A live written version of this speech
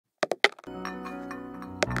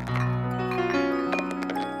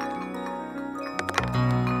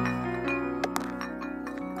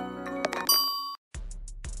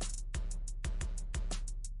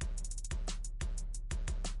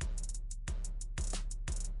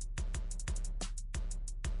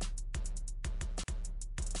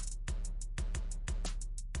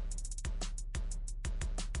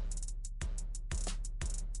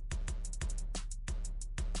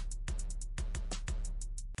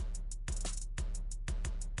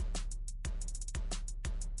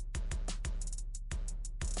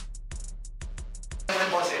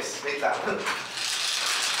Wait lang.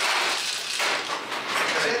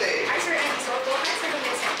 Kasete. Hi, Sir Andy Soto. Hi, Sir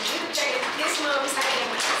Vanessa. Yes, ma'am.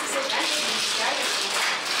 Sayang. Si Sir Andy.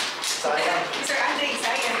 Sayang. Sir Andre,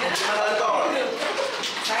 sayang. Hindi naman ito.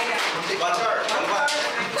 Sayang. Muntik butter.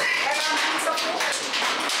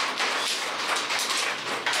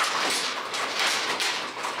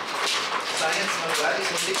 Science, mag-alis.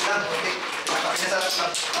 Muntik lang. Muntik. Napakasarap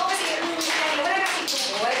lang. Oo, kasi wala na kasi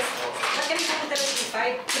 2 balls. Ba't kami pupunta ng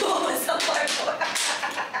 5? 2 balls ang kwarto.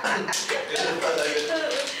 Ganun pala yun.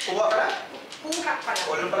 Kuha ka na? Kuha pa lang.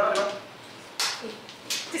 Walang pala, diba?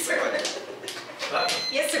 Si Sir.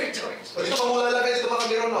 Yes, Sir George. O dito pa mula lang kayo dito mga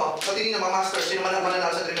kabiro, no? Sa tingin nyo, mga master, sino man ang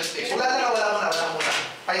mananalo sa Dream Stage? Wala na, wala muna.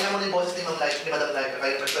 Kaya na muna yung boses ni Ma'am Life, ni Madam Life,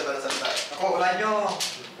 kaya yung respeto na salita. Ako, wala nyo.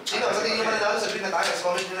 Sino? Sa tingin nyo mananalo sa Dream na tayo?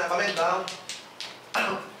 Comment nyo na, comment down.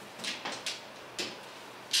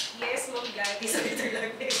 Yes, Ma'am Gatti. Sa Twitter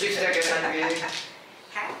lang. 6 seconds ang game.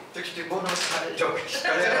 Ha? 60 bonus. Joke.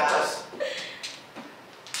 Kaleras.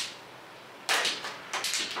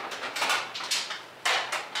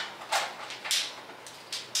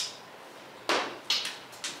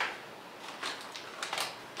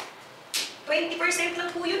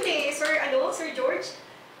 lang po yun eh, Sir George.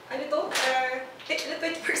 Ano to?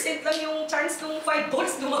 20% lang yung chance nung 5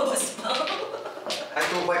 balls lumabas pa. Ay,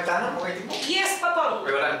 2 5 tanong, okay mo? Yes, Papang.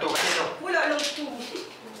 Wala nang 2 kasi, no? Wala nang 2.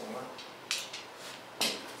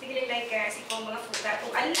 Sige lang like si pong mga puta.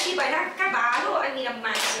 Kung alam na iba, nakakabalo ang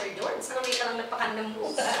nilaman, Sir George. Saka may talang napakan ng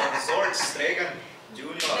buka. Swords, Dragon,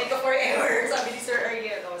 Junior. Like forever, sabi ni Sir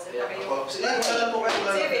Ariel. O, sabi pa kayo. Sige, wala po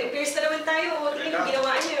kayo. 7 pairs na naman tayo. O, tingnan yung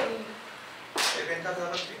ginawa niyo. 7 ka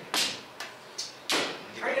dapat din.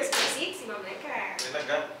 Argus for 6, si Ma'am Leka.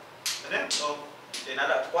 Ano yan? O,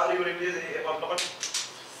 nada. Kuha yung review si Pablo.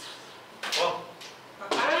 Oh.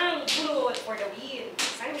 Papang, bulot for the win.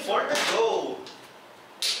 For the go.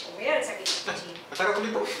 O, yan, sabi ni Gigi. Masarap ko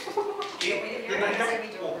dito. Yan, sabi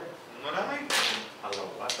ni Joker. Manamay.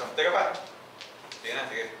 Hello, what's up? Teka pa. Sige na,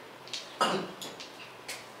 sige.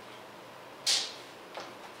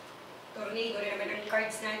 Tornado rin naman ang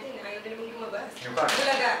cards natin. Ayaw din naman lumabas. Yung card?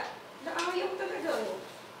 Talaga. Ayaw talaga.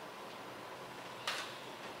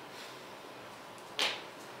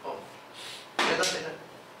 Oh. Tignan.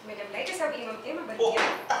 Madam Laika, sabi ni Ma'am Emma, balik Oh.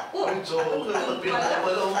 yan. Oh! Ay, Joker.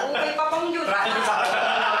 Pinakawalo. Okay, Papang yun.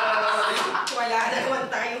 Wala na naman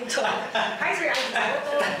tayong joke. Hi, Sir Andy.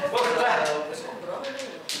 Sobra.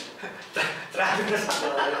 Traffic na sa...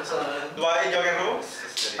 Dua yung Joker Rose.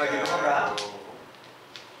 Pag ito ka.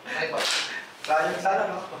 Ay, pa. Traffic sana,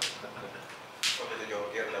 no? Pag ito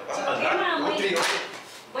Joker lang pa. So, Emma, Utri,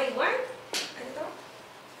 wait, what? Ano to?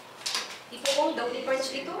 Ipukong daw ni punch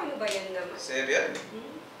dito. Ano ba yan naman? Serian?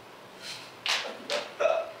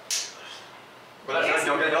 Wala siya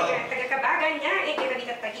Joker, no? Taga-kabagan niya. Eh, kaya kami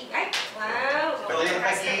tatagig. Ay, wow. Pwede yung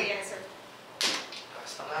tagig. Yes, sir.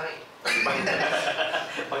 Kasta nga rin.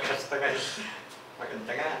 Magkasta nga.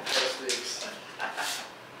 Maganda nga. First weeks.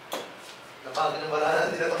 Napagod ng wala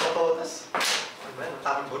hindi na patotas. Ano ba yan?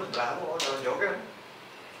 Matapang bunod. Bravo, oh. Joker.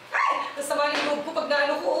 Ay! Tapos naman yung loob ko pag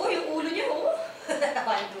naano ko, oh, yung ulo niya, oh.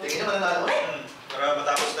 Tingin niyo mananalo. Para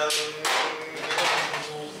matapos ng...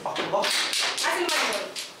 Pakubok. Asin naman yun?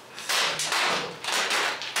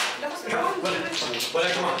 Lakas naman. Wala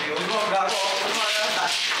ko mga piyon mo. Bravo.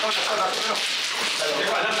 Hindi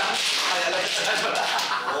ko alam na.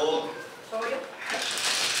 Oo. Sorry.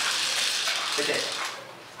 Pwede.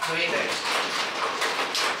 Pwede.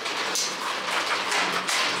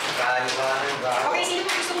 Bravo. Okay, sino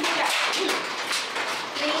po gusto kumula?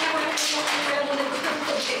 Nahihina ko lang kung kumula muna gusto ng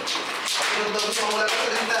konti. Kung gusto mo mula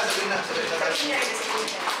sabihin na. Sabi niya, kasi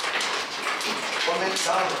kumula. Comment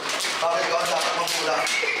down. Bakit ka dapat magmula?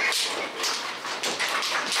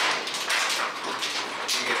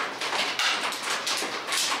 Sige.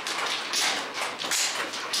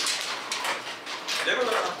 Hindi mo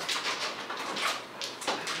na.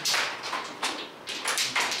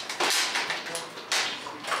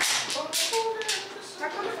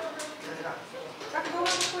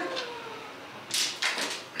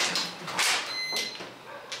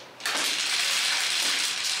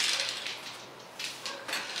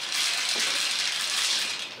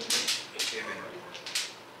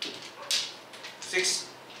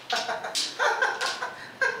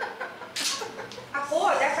 Ako,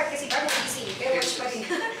 dapat kasi bago gising. Pero mas pa rin.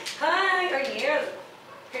 Hi, Ariel.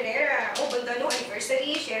 Herrera. Oh, banda no,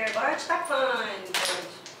 anniversary. Share batch. Top fun.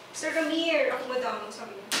 Sir Ramir. Ako madam.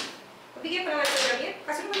 Sabi niya. Pabigyan pa naman Sir Ramir.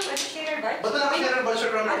 Kasi naman ang share batch. Ba't wala kang share batch,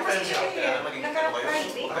 Sir Ramir? Ano kasi siya eh.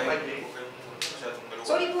 Naka-Friday.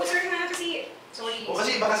 Sorry po, sir na kasi... Sorry. O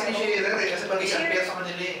kasi baka si share eh. Kasi pag i-appear sa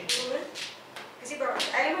kanila eh. Kasi bro,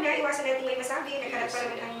 alam mo na, pa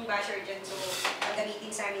naman ang basher dyan, so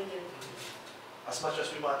gagamitin sa amin yun. As much as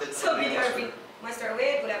we wanted. Sabi ni Arvin, Master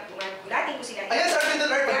Awed, gulatin mo sila. Ayan, Sir Arvin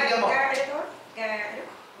del Earth, pagbigyan mo.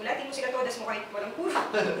 Gulatin mo sila to, das mo kahit walang puro.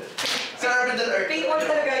 Sir Arvin del Earth. Pay all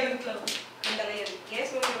talaga yung club. Handa ngayon.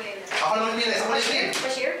 Yes, Mami Buena. Ako naman nila, sa kulit rin.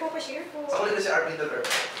 Pa-share po, pa-share po. Sa kulit rin si Arvin del Earth.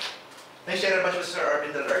 May share ba siya si Sir Arvin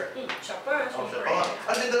del Earth? Siya pa, Oh, syempre.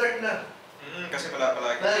 Arvin del Earth na. Kasi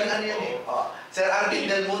palagi. Laging ano yan eh. Sir Arvin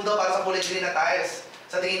del Mundo para sa kulit rin na tiles.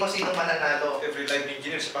 Sa tingin mo, sino mananalo? Every live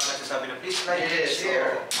engineer, siya pa nagsasabi na please like, Yes,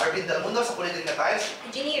 share. Arvin del Mundo sa kulit rin na tiles.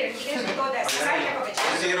 Engineer, hindi ka na todas. Kasali ka pa ba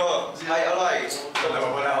dyan? Zero. Hi, ally.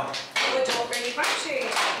 Wala. O, joker ni Pache.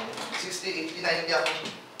 60, 80, 90 ako.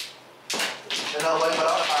 Nalawal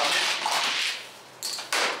pala ako na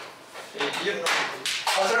Yun.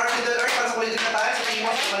 Sir Arvin del Earth para sa kulit rin na tiles. Sa tingin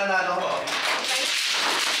mo, sino mananalo?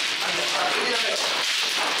 Hindi na kayo.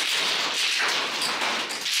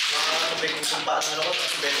 Baking sumpaan na ako,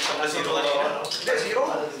 tapos baking sa zero. Hindi, zero.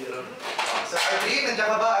 Sir Arvin,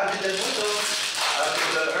 nandiyan ka ba? Arvin del Mundo. Arvin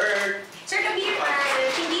del Earth. Sir Kabir,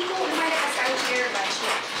 hindi po lumalakas ang share batch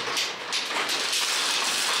niya.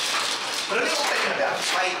 Pero hindi ko tayo na ba?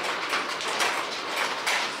 Fight.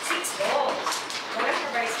 6 balls. Walang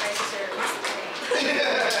provide spicy, sir. Mas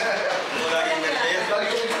Wala yung ganyan.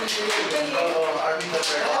 Arvin del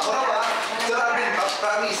Earth. Ako na ba? Sir Arvin,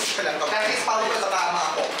 promise. Kahit ispalo ka sa tama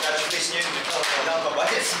ako. Catchphrase niya yun. Wala pa ba?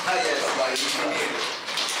 Yes.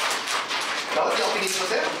 Dapat yung pinis mo,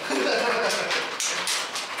 sir.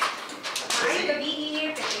 Ay, gabi,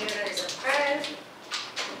 Peter Rizal.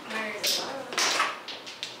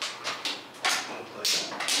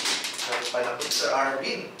 Pala po, Sir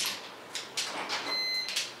Arvin.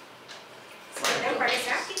 Ang para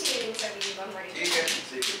sa akin, hindi rin sabi ni Bang Marie. Sige.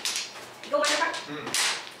 Ikaw ba na pa?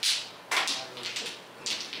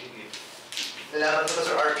 Sige. Nalaman ko to,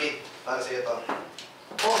 Sir Arvin. Para sa iyo to.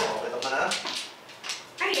 Okay to na.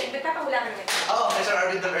 Ay, yan. Nagpapahula ka naman. Oo, kay Sir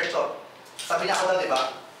Arvin del Earth to. Sabi niya ako na, di ba?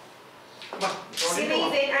 Si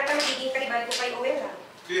Raven, ata magiging kalibal ko kay Owen lang.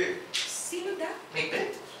 Okay. Sino da?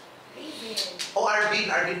 Maybe. Raven. O Arvin.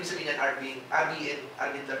 Arvin, sabihin yan, Arvin.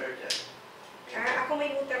 Arvin del Earth yan. Ako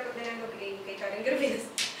may mutra pag nananogray kay Karen Garvez.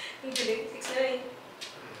 Ang galing, 6'9".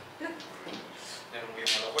 Meron kayo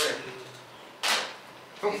malo ko eh.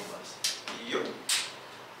 Yun.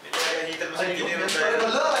 Medyo nakahitan mo sa engineer tayo.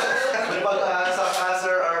 Pag-asa ka,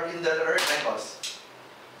 Sir Arvin del Earth, may cost.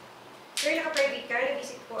 Sir, naka-private ka.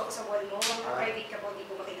 Nag-visit po ako sa wall mo. Naka-private ka po, hindi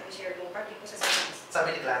ko makita ang share mo. Public po sa service.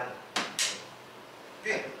 Sabi ni Clan.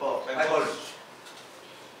 Okay. Po. Ay, Ay, Paul. Paul.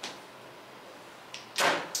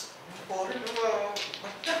 Paul, ano ba?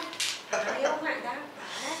 Ayaw nga,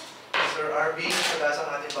 dapat. Sir Arvin, pag-asa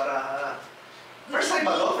natin para... First time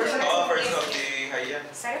ba to? First time? Oo, first of the high yan.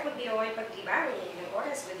 Sarap magbiyawan paglibang ng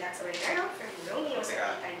oras. Good luck sa Regalo from Romeo sa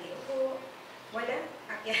Kapitan Gino po. Wala.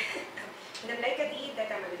 Akya. Nag-like ka di,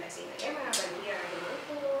 data madalasin na mga baluya. Ano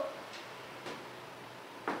po.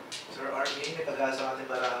 Sir Arvin, may pag-asa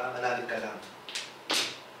natin para malalim ka lang.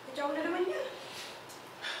 Nadyaw na naman niya.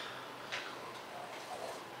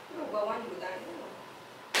 Ano, gawan, budan.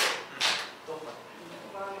 Ito pa.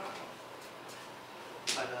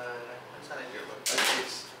 Saan na yun?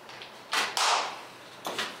 Six.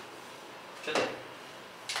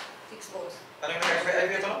 6 balls. Ano yung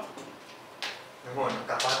nag-IV ito no? Ano,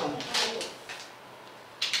 nagkapatong.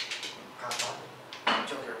 Kapatong.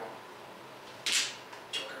 Joker mo.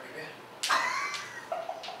 Joker, baby.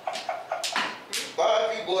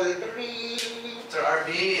 Bobby Ball 3. Sir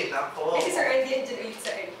Arvin, ako. Kasi Sir Andy yan dyan ulit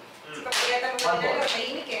sa akin. Si Papayata mo One na ball.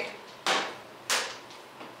 tahimik eh.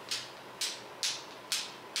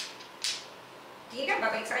 Hindi ka,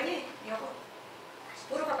 babalik sa kanya eh. Hindi ako.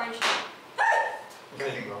 Puro ka-punch na.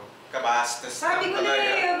 Galing ko. Kabastos. Sabi ko na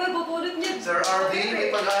eh, mabubulot niya. Sir Arvin,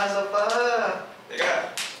 may pag-asa pa.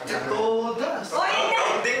 Teka. Todas. Oh, ayun na!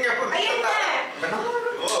 Rounding nga po. Ayan na!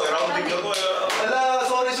 Oo, rounding ako. Wala,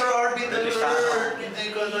 sorry Sir Arvin del Earth. Hindi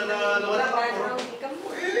ka nanalo. Wala ka po. Rounding ka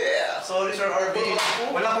mo. Sorry Sir Arvin.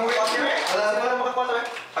 Wala akong wait. Wala ba?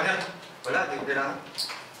 Ano yan? Wala, hindi na.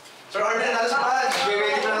 Sir Arvin, nanalo sa match.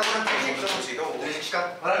 Wait na ako ng Sikaw. 3-6 ka.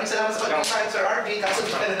 Maraming salamat sa pag-invite, Sir Arvin. Kaso di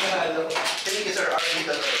ka nanalo. Thank you, Sir Arvin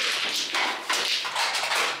del Earth.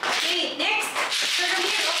 Okay, next! Sir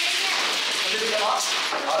Ramir, okay na. Hindi ka ba?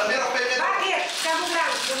 Ramir, okay na. Bakit? Sabong lang,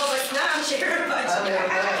 lumabas na ang share budget. Meron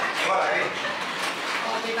na. Wala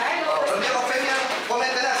O, diba? Ramir, okay na.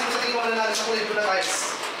 Comment ka na. Sino sa tingin mo nanalo sa kulit ko na guys?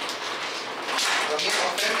 Ramir,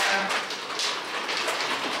 okay na.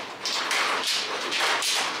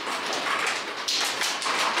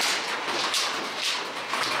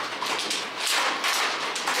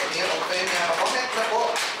 Ramir, okay na. Comment na po.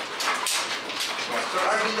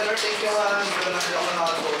 thank you ha. Hindi ko na ako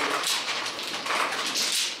nakatulog.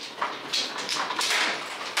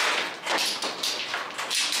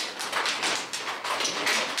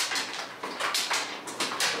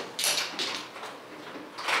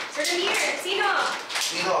 Sir Ramir, sino?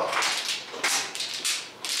 Sino?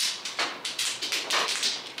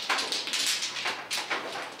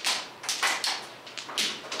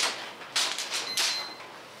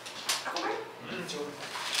 Ako ba? Sure.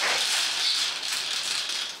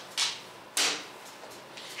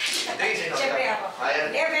 Sino? Siyempre ako. Ayan.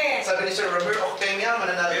 Eleven. Sabi ni Sir Robert Octemia,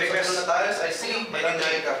 mananalo Very sa best. dulo na tayo. I see, may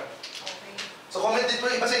ingay ka. Okay. So comment din po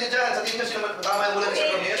yung iba sa inyo dyan. Sa tingin nyo, sino tama yung mula ni Sir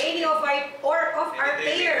Okay, Ramir? any of our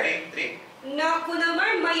pair. 3. Naku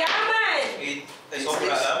naman, mayaman. 8. Ay, sobra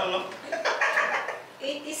alam, no?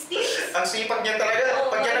 8 is this. Ang sipag niyan talaga.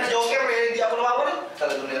 Pag yan ang joker, eh, hindi ako nawawala.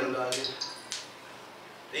 Talagang meron lagi.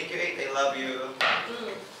 Thank you, 8. I love you.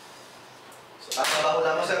 So, at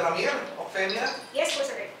nabahula mo Sir Ramir Octemia? Yes po,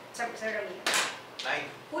 sir. Sir Ramir.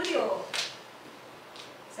 9. Julio.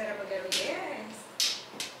 Sarap maglaro, yes.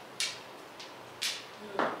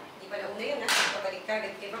 Hindi pala una yun, ha? Pabalik ka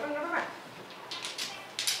agad kay Papang Napapa.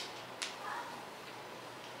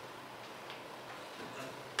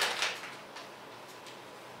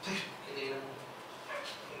 Hindi na.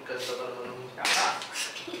 Ang ganda pa naman ng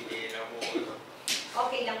Hindi na mo.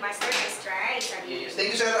 Okay lang, Master. Nice try. Sabi Yes.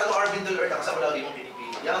 Thank you, Sir Arvin Dolor. Nakasama lagi mong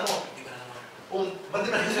pinipili. Yan mo. Bandi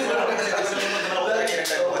na rin siya.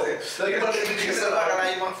 Lagi pa rin pinipili ka Kasi sa baka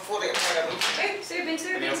na yung mga full eh. Eh, 7.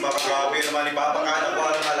 Ano yung papagrabe naman ni Papa ka na kung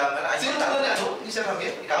ano na lang. Sino na niya? Hindi Sir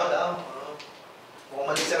Ramir? Ikaw daw. Mukhang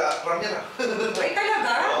mali Sir Ramir ah. Ay,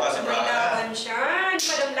 talaga? Oo, kasi May baka. laban siya. Hindi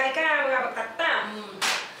pa damlay ka, mga pagkata.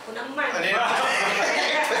 Ako naman. Ano yun?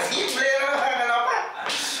 Simple naman. Ano pa?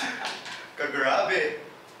 Kagrabe.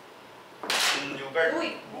 Yung card. Uy,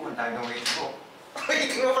 Bukan tayo ng wait ko. Wait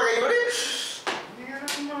mo pa kayo rin.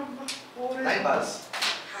 9 balls.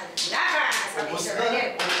 hala ka! Sabi Ubus Sir na.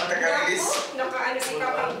 Ramir. Nagkakalis. Naku, nakaano si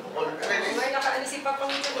Papang. Ay, nakaano si Papang.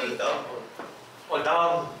 All down. All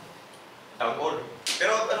down. Down all.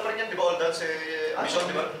 Pero ano pa rin yan, di ba all down si Mission,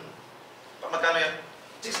 di ba? Magkano yan?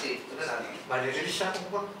 60. Ito na natin. Mali-release siya kung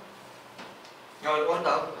ba? Ngayon, all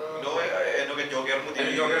down. No, ano ka joker mo? Ano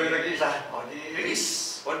yung gagawin nag-iisa? O, di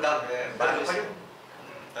release. All down. Balo pa yun.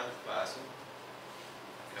 Paso.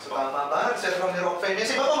 So tama ba? Sir Ramir Octemia.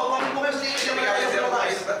 Si Papa, mag-comment po kayo sa tingin niyo mga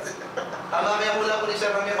masters. Tama kaya hula po ni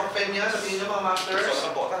Sir Ramir Octemia sa tingin niyo mga masters. So,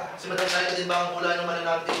 ang bota. Si Madam Naita din ba ang hula ng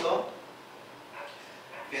mananalo dito?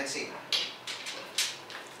 Fiancé.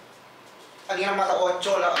 Ano yung mata 8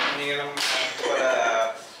 lang? Ano yung Wala.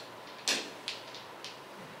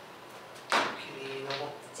 Kinina mo.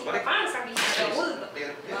 Si Papang, sabi niya, Raul. Clear.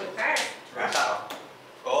 Bangkar. Mata o.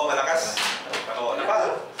 Oo, malakas. Oo, ano pa?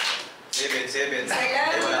 7. Isa lang.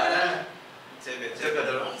 Ay, wala na. 7. Isa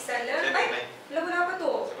lang. Ay, wala pa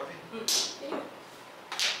to. Yun.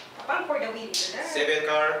 Papang for the win. Wala. 7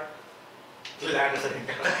 car. Wala na sa tingin.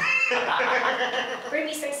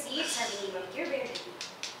 Permis ng seat, sabi ni Ma'am Kirby.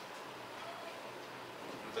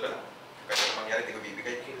 Ito lang. Kaya mangyari, hindi ko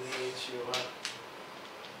bibigay. Kinitsura.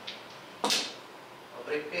 O,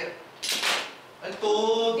 break pair. Ay, to.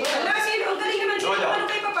 Wala, sino? Ang galing naman dito. Ano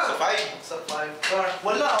kay Papang? So 5. Sa 5 car.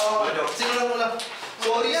 Wala, oh. Wala. Sino lang mula?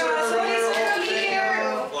 Sorry, Yeah, Sir sorry, Ramir Sir Octemia.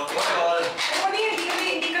 Ramir. All. Ano kami,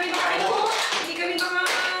 hindi kami makaano. Hindi kami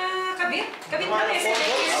makakabit. Kabit kami,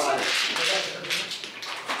 Awan.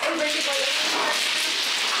 On vertical.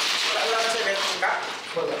 Wala na 7 ka?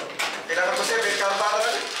 Wala. Kailangan ko 7 ka para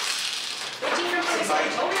na. Watching from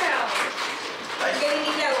pag-message. Oh, wow. Ang galing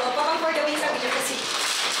nila, oh. Papang for the win, sabi niya kasi.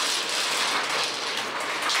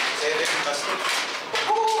 7 plus 2.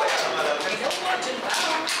 Oo, kaya naman lang. I don't watch yun ba?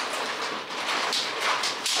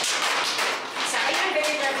 Sayang,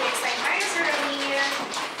 very glad next time. Hi, Sir Ramir.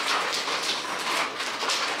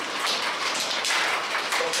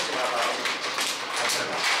 Ito ko sinakaw.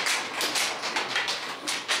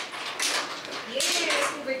 Yes,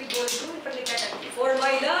 vertical dun. Pag nagkatabi. For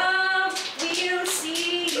my love, we'll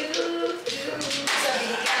see you through. Sabi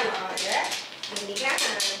ni Kang, oh, yeah? Hindi ka na.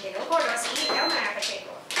 Hello, Coros. Ikaw, mga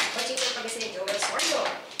kacheko. Watching from pag-message, Joel Sordo.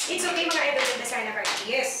 It's okay, mga idol, ganda sana card.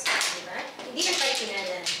 Yes. Diba? Hindi lang tayo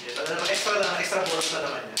pinalan. Yes, ano naman, extra lang, extra bonus na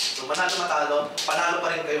naman yan. So, manalo matalo, panalo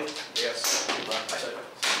pa rin kayo. Yes. Diba? Ay, sorry.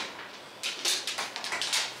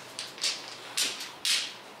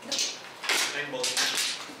 9 balls.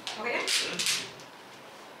 Okay na?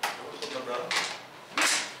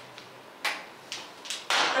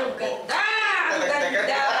 Ang ganda! Ang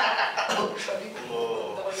ganda!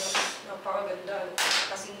 Oo. Napakaganda.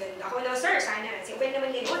 Kasing ganda. Ako na, sir, sana. Si Uben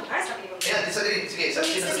naman ngayon. Ah, sabi mo. Ayan, disagree. Sige, sa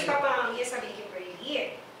Yes, sino si Papang. Yes, sabi ni Kimberly.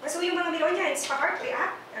 So yung mga Milonians, pa-heart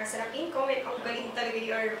react. Sarapin, comment. Ang galing talaga ni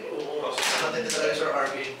Arvin. Oo, natin talaga Sir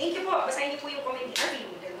Arvin. Thank you po. Basahin niyo po yung comment ni Arvin.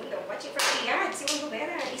 Mundo. Watching from Riyadh. Si Mundo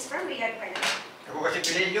Vera. He's from Riyadh pala. Ako kasi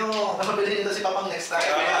piliin nyo. Napabili nito si Papang next time.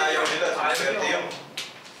 Ayaw nila. Swerte yung.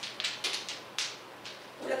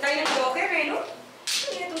 Wala tayo ng joker eh, no?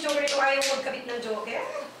 Ano yan itong joker ito? Ayaw magkabit ng joker.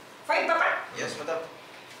 5 pa pa? Yes, madam.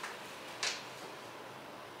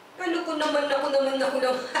 Ano ko naman.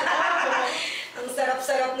 Ang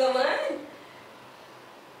sarap-sarap naman.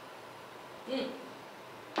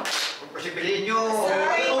 Ako kasi piliin nyo.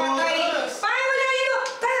 Sorry, patay. Paano wala yun?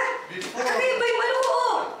 Pa! Kakaiba yung ano ko.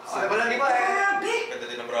 Ay, wala di ba eh. Grabe. Ganda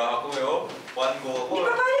din ang braha ko eh, oh. One go ako. Di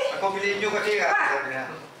ba pare? Ako piliin nyo kasi nga.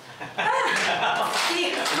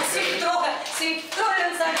 Sito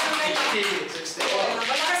lang sana naman. 60.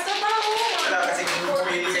 Malakas ka pa ako. Wala kasi kung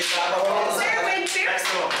pili kay Papa ko. Sir, when first,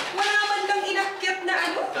 wala man lang inakyat na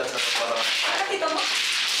ano. That's not para. Ito mo.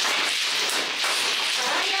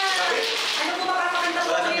 Ayan. Ano po makapakanta ko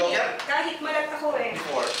Wala nang ngayon joker? Kahit malat ako eh.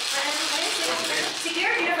 Before. Si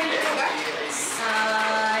Kier, pinapanda ko ba?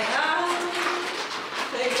 Sayang.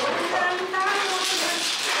 Nagpuntan tayo.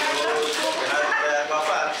 Kaya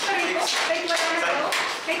Papa.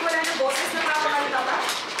 Kahit wala na boses, napapakanta ba?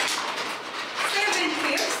 7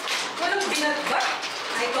 years? Walang binagbat?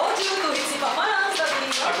 I told you to hit si Papa. Sabi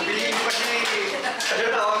niyo. Ako piliin nyo kasi.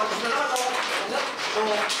 Ayun na, oh. Tapos na naman, oh.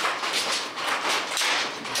 Oo.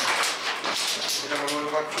 Hindi na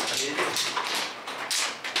marunong mag-piliin.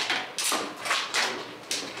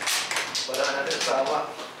 Wala ka natin asawa.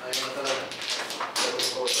 Ayaw na talaga.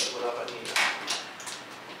 Wala kanina.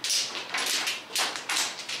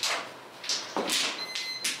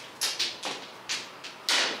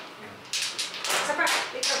 Isa pa,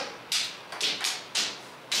 ito.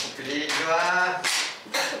 Piliin nyo ah.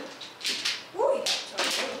 Uy!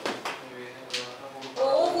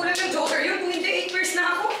 Oo, kulang ng joker yun. Kung hindi, 8 years na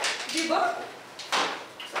ako. Di ba?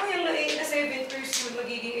 Sayang na 7 years yun.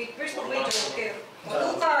 Magiging 8 years kung may joker.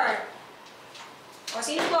 Matukar. O,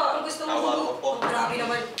 sino po? Ang gusto mo? Tawa ko po. Grabe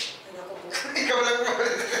naman. Anak ko po. Ikaw lang mo.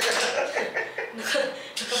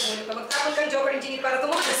 Nakabuli pa. Magtapon kang joker engineer para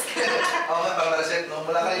tumakas ka. Oo nga, pang reset, no?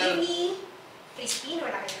 Wala ka na. Amy, Crispin,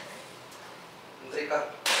 wala ka na. Hintay ka.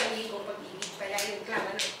 Isang ligong pag-ibig pala yun. Klang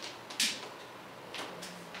ano.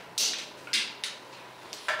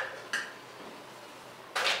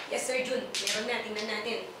 Yes, Sir Jun. Meron na. Tingnan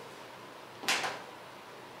natin.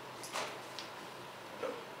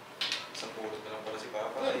 Sa pulot na lang pala si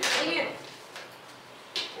Papa. Ano yan?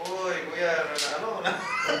 Uy, kuya, ano na?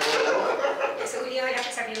 Sa uli nga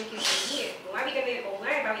dapat sabi ng QC. Bumabi kami. Oo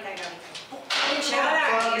nga, bawi tayo. Ayun siya.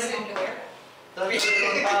 Yes, Sir Jun. Dami ko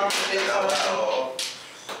yung tao. Oo.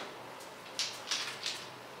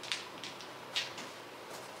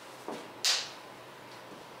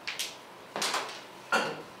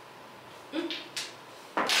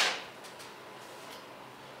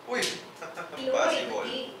 Uy,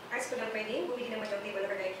 possible. Ask ko lang pwede. Bumili ng matang table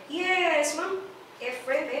or like, yes, ma'am.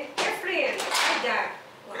 Efren, eh. Efren. Ada.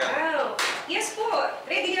 Wow. Yes po.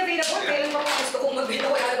 Ready na available. Kailan pa po gusto kong magbili?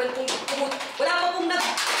 Wala naman pong wala pa pong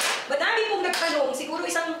madami pong nagtanong. Siguro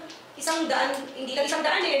isang daan, hindi lang 100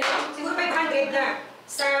 eh. No? Siguro 500 na.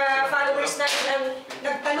 Sa followers natin ang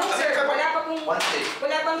nagtanong, sir. Wala pa pong,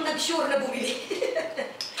 wala pang nag-sure na bumili.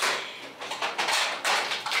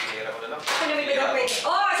 Hira ko na lang. Ako na may bilang pwede.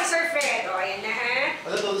 Oh, si Sir Fred. Oh, ayan na ha.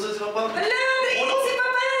 Ano to? Gusto si Papang? Wala, naiinig si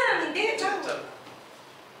Papa. Hindi, ciao.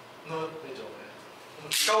 No, may joke.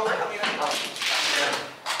 Ikaw na lang yan.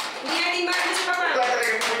 Hindi natin maano si Papa. Ikaw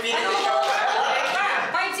talaga pumili. Ano?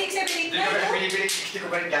 Pa, 5, 6, 7, 8, Hindi ko 9. pili-pili. Hindi ko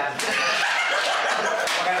ba rin yan?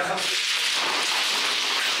 Magkano sa...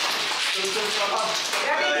 Gusto si Papang.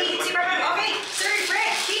 Grabe, naiinig si Papa. Okay, Sir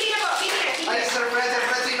Fred. Pili na po, pili na. Pili Ay, na. Sir Fred,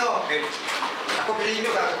 sino? Okay. Ako piliin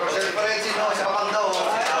nyo. Sir Fred, sino? Si Papang daw.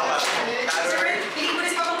 Sir Fred, pili mo na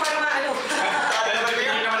si Papa para maano.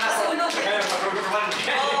 Pili naman ako. Masunog. Kaya matulog naman.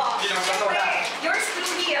 Oo. Hindi naman Siyempre, patula. yours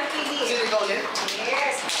truly ang pili. Sino ikaw niya?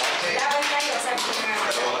 Yes. Laban tayo, sabi ko nga.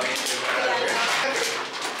 Dalawa kami.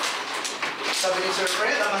 Sabi ni Sir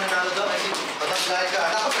Fred, ang mananalo daw ay patanggalay ka.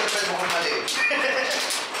 Anak ko, Sir Fred, mukhang mali.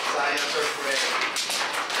 Sayang, Sir Fred.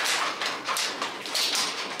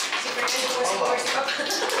 Si Fred, ano po si Papa? Si Papa.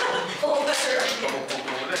 Oo ba, Sir?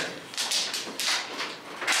 Pagpupulan.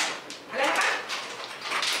 Wala na pa?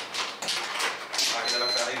 Akin na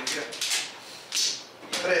lang sa akin yun.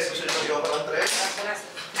 Tres, gusto niyo mag-iwa pa ng tres? Wala.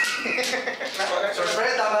 Sir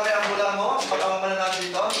Fred, tama kaya ang bulang mo? Pagkama mananalo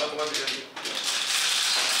dito? Wala ko mabigyan.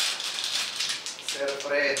 Sir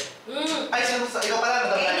Fred. Ay, sino sa ikaw pala?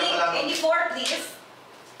 Madam Laika pala. Any four, please.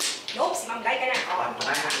 Nope, si Ma'am Laika na. Oh.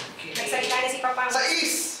 Nagsalita na si Papa. Sa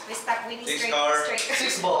is! may stop winning 6 strike. card.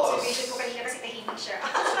 strike. 6 balls. Observation ko kanina kasi tahimik siya.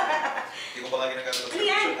 Hindi ko pa nga ginagawa. Ano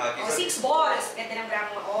yan? Hockey. 6 balls. Ganda ng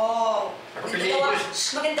bramo. Oh. Maganda daw,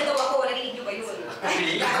 maganda daw ako. Narinig nyo ba yun?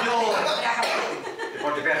 Piliin nyo.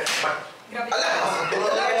 For the best. Grabe. Alam!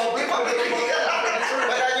 May pagdating mo ka.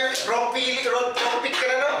 Wala nyo, wrong pick ka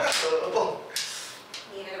na, no?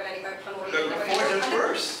 Hindi na wala ni Pag-pangulit. For the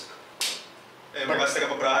first. Eh, magas na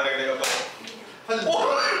kapabrahan na ganyan pa.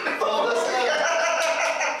 Pagas na.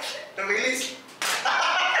 Na-release.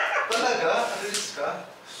 Talaga? Release ka?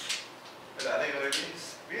 Wala na yung release.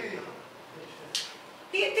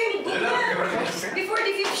 Tim, good na. Before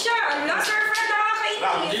the fifth siya. Ang last surfer nakakainis.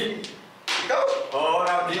 Rounding. Ikaw? Oo,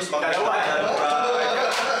 rounding. Dalawa.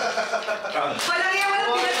 Walang yan,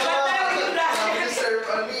 walang pinagpataraw yung brother. Sir,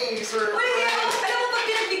 sir. Walang yan, alam mo pag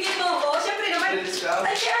pinagbigyan mo ako, syempre naman, Release ka?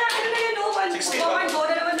 ay siya, ano na yan, no? 60 One go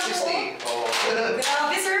na naman ako. 60. Oo.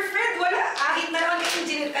 Grabe, Sir Fred, wala. Ahit na lang yung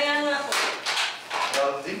engineer, kaya nga ako.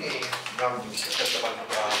 Rounding eh. Rounding. Ganda pa ng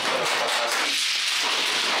brahan.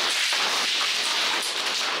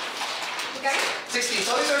 Okay? 60.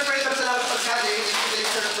 Sorry, Sir Fred, pero salamat pagkali.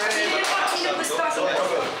 Sir Fred. Sino yung pa, sino gusto?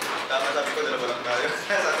 Tama, sabi ko dalawa lang tayo.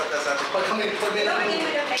 Sabi ko. Pag may Ikaw, maging mo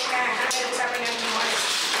lang like ka. Ang usapan namin mo.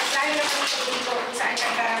 Lalo na kami sa dito kung saan ka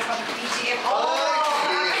pag-BGM.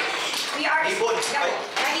 We are, Ibon.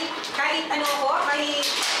 kahit ano ako, kahit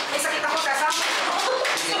may sakit ako, kasama ako.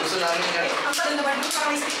 gusto namin yan. Ang pala naman,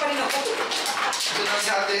 parang may sakit pa rin ako. Gusto namin si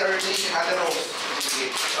Ate Ernie, si Ate Rose.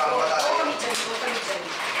 Sige. Oo, Patay. kami dyan, oo, kami dyan.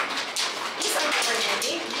 Isang cover niya,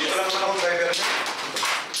 eh. Dito lang naman ako driver niya.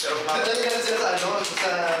 Pero kung Dali ka na sila sa ano,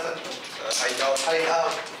 sa hideout.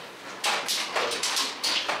 hideout.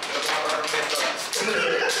 Pero kung makarang metro.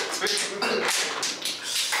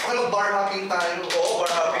 Okay, mag-bar hopping tayo. Oo,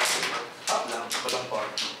 bar hopping. Hop lang, walang bar.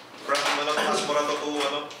 Brand mo lang, mas mura to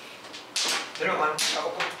ano. Pero man, ako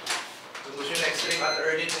po. Kung gusto nyo next stream, Ate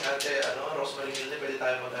Ernie, Ate Rosemary Hilde, pwede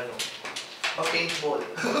tayo mag-ano. Mag-paintball.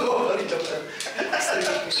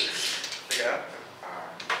 Teka.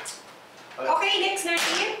 Okay, next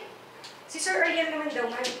natin. Si Sir Ariel naman daw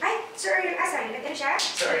man. Ay, Sir Ariel, asan? Nagano siya?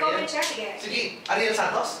 Sir Ariel? Nag-comment siya? Sige. Sige, Ariel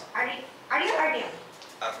Santos? Ariel. Arnel.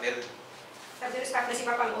 Sabi na staff na si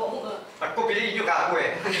Papang, oo nga. Pagpupiliin nyo ka ako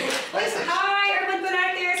eh. Hi, Urban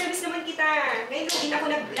Bolates! Namiss naman kita. Ngayon hindi na ako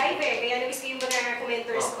nag-live eh, kaya namiss ko yung mga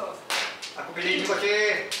commenters ko. Ako piliin nyo kasi.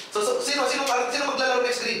 So, sino maglalaro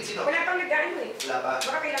next stream? Sino? Wala pang nag-ano eh. Wala pa.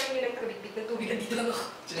 Baka kailangan nyo ng tabigbig ng tubig, nandito lang ako.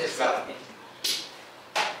 Sino yung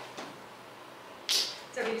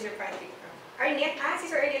Sabi ni Sir Patrick. Arnett, si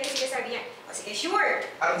Sir Arnett yung sinasabi niya. O sige, sure.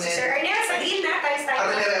 Arnett. Si Sir Arnett, sa green na, tayo tayo.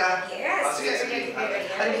 Arnett Herrera? Yes. Oh, sige, Sir sige. Arnett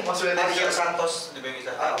Herrera. Ano yung maswerte Ariel siya? Santos. Di ba yung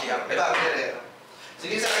isa? Diba, Arnett Herrera.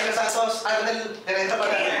 Sige, Sir Arnett Santos. Arnett Herrera pa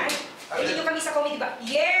Herrera. rin. Hindi nyo kami sa comedy ba?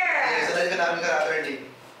 Yeah! Sa dahil ka namin ka Ate Ernie.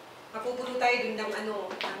 Mapupuno tayo dun ng ng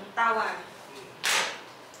tawa.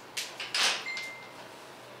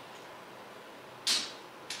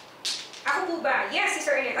 Ako po ba? Yes, si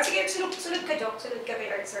Sir Arnett. O sige, sunod ka, Joke. Sunod ka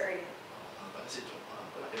kay Sir Arnett.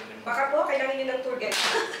 Baka po, kailangan nyo ng tour guide.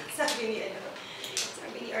 Sabi ni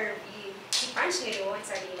RV. Si Punch ngayon,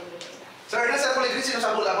 sabi ni Mag-uupload. Sir Ernest, Sir Kuligrin, sino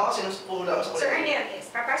sa hula mo? Sino sa hula mo sa Sir Kuligrin? Arnett, yes.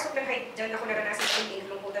 Papasok lang kahit dyan ako naranasan sa hindi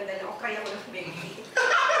lumputan dahil na-okray ako ng baby.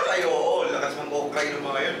 Ay, oo. Lakas mong okay ng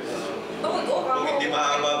mga yun. Oo, go. Kung hindi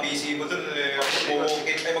mahaba PC mo dun,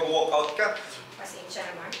 mag-walkout ka. Pasensya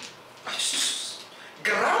naman. Ay, sus!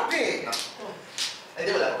 Grabe!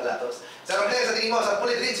 Hindi, wala to. Sir Ernest, sa tingin mo, sa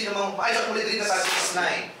Kuligrin, sino mo? Ay, sa Kuligrin na sa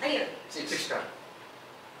 6'9". Ayun. 6 ka.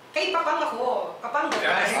 Kay Papang ako. Papang go.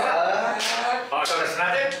 Yes. Oras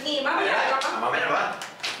natin. Ni, mamaya, Papang. Mamaya naman.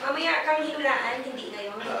 Mamaya kang hinulaan, hindi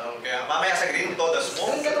ngayon. Kaya mamaya sa green, todas mo.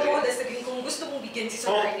 Doon ka tumodas na green kung gusto mong bigyan si Sir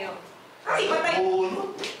Oh. Arnett. Ay, patay.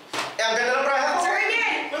 Bunot. Eh, ang ganda ng braha ko. Sir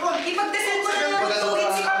Arnett! Ipagdasal ko na naman sulit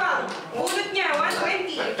si Papang. Bunot niya,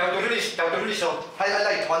 120. Tawtulis oh. High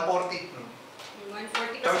alight, 140.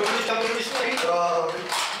 140 kasi. Tawtulis mo eh. Grabe.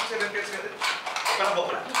 7 pets ka din. Parang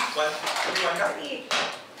bako na. 1 ka.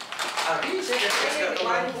 Ari, Kasi 140.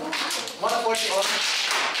 140 on.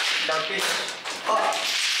 Tawtulis. Oh,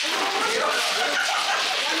 150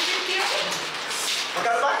 ako.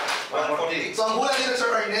 Magkano ba? 140. so ang hula nito Sir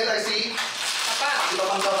Arnel ay si Papa.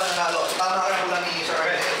 Papanggawa nanalo. So tama ka ang hula ni Sir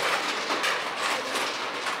Arnel.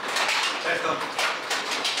 Eto.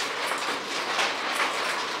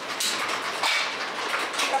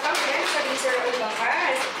 Papang friend, sabi ni Sir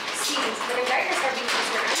Ulbakas. Si, barangay ka sabi ni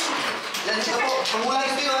Sir Andy. Yan siya po. Ang hula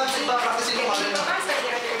nito yun, iba practice yung Hindi mga pa ka, sabi ni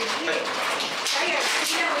Ate Ernie. Kaya,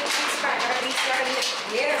 sige na, may tweets pa. Naka-tweets ka kanina.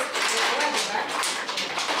 Yes, diba?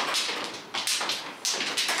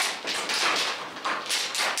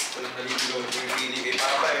 Walang naliligaw yung pili kay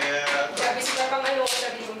Papa eh.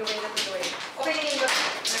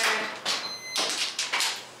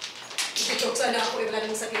 Joke sana ako, wala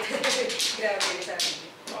namang sakit. Grabe, sabi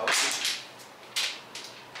niya.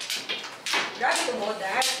 Grabe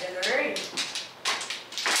tumodas, ganun.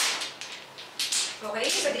 Okay,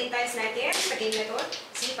 sa green tiles natin, sa game na to,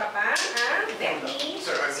 si Papa ang Becky,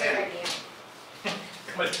 Sir Arnel.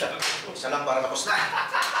 Isa lang para tapos na.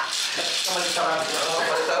 Kamalitaran.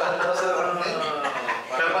 Kamalitaran na Sir Arnel.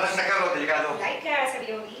 Pero parang nagkaroon, delikado. Laika,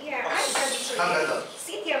 sabi yung Iya. Ay, sabi so Hanggang doon.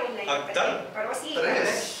 Cynthia mo na yung Hanggang? Pero si,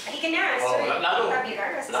 Tres. halika na. Oh, lalo. Wala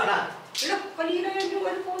na. Wala, kanina yan yung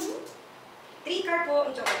ano po, no? 3 card po,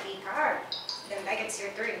 ang joker 3 card. Then like it's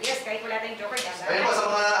your turn. Yes, kahit wala tayong joker, dapat. Ayun pa sa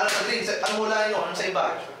mga ano sa green, anong hulaan nyo? Anong sa iba?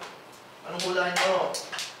 Anong hulaan nyo?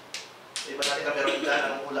 Sa iba natin kami rin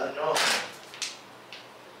anong hulaan nyo?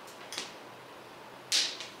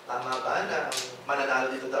 Tama ba na ang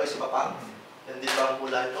mananalo dito daw ay si Papa? Yan din ba ang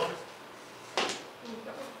hulaan nyo?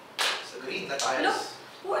 Sa green na Ano? tiles.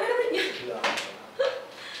 Wala naman yan. Wala.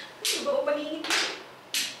 Ano ba ko paningin?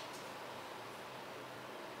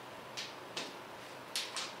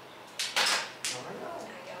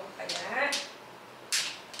 Ayaw pala.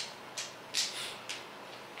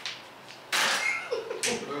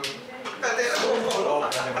 Dati ako. Oo,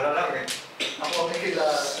 wala lang eh. Ako ang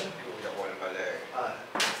nakikilas. Hindi ako pala eh.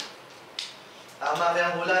 Tama kaya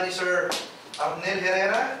ang hula ni Sir Arnel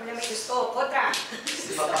Herrera? Wala may gusto. Kontra.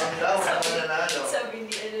 Si Papang daw ang mananalo. Sabi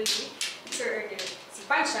ni ano ni Sir Ernest. Si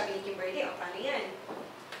Punch, sabi ni Kimberly, o paano yan?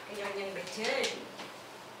 Kanya-kanyang bet yan.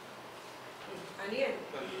 Ano yan?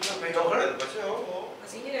 May joker ba siya? Oo.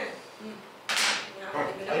 Kasi nyo na.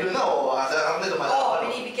 Ayun na, Sir Arnel, Oo, lumalaban.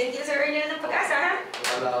 binibigyan kita Sir Ernest ng pag-asa, ha?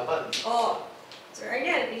 Lumalaban. Oo. Sir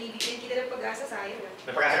Ernest, binibigyan kita ng pag-asa sa ayo, ha?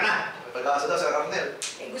 May pagkasa ka na. May pag-asa daw, Sir Arnel.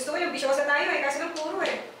 Eh, gusto ko yung bisyosa tayo, eh. Kaso lang puro,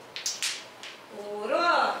 eh. Puro.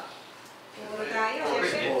 Puro tayo.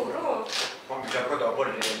 Siyempre, puro. Kung bigyan ko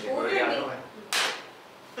double, hindi ko Puro yan. yan, eh.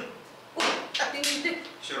 Hindi.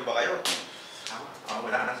 Sure ba kayo? Tama.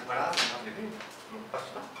 Wala na si Parang. Hindi. Lumpas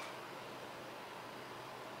na.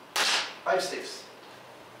 5 sticks.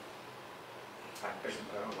 5 person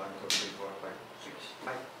parang 1, 2, 3, 4, 5, 6,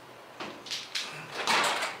 5.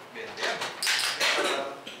 20 yan.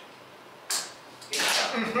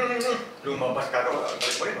 Lumabas ka to.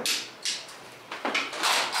 Balik mo rin, no?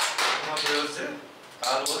 Mga girls yan.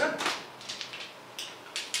 Talo mo agad.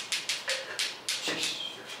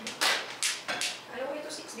 6. Alam ko ito,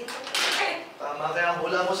 6 din. Eh, Tama kaya ang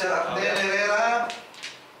hula mo, Sir Arnel Herrera.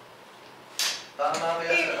 Tama kaya,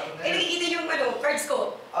 Sir Arnel. nakikita yung ano, cards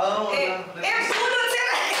ko. Oo, Sunod, sir!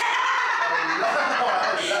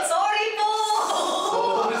 Sorry po!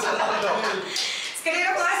 Sir Arnel.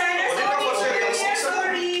 Kanina ko nga sana, O, di ba, sorry po, for sure, yung sir, six,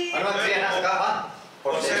 sorry. Ano ang siya nasa kapan?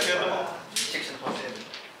 For sure, yun mo. 6 and 4, 7.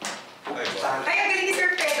 Ay, Saan? Kaya galing ni Sir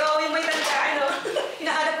Pedro, yung may tanda, ano,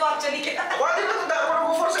 hinahanap ko actually. Wala din matanda ako ng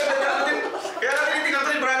 4-7 natin. Kaya natin itigal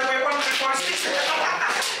ito yung brand ko yung 1-6.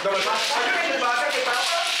 Double pass. Ano yung nabasa kay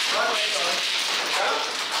Papa?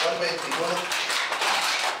 120.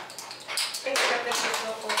 Ay, sarap na siya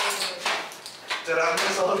po. Sir Arnel,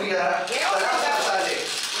 sorry ha. Salamat sa kasali.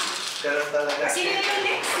 Ganun talaga. Sino na yung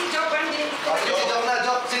next? Si Joe Brown din. Joke na,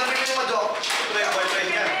 joke. Sino pili mo, joke? Ito yung boyfriend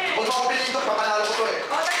niya. Huwag mo ako piliin ko, papanalo ko to eh.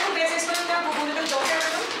 O, tatlong beses ko nung nabubulot ng Joker,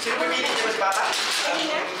 ano? Sino pipili niya mas bata?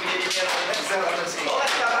 Kanina? Pipili niya ng una. Sir Arnel, sige. Oo,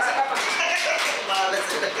 kasi Papa. Si Papa. Malas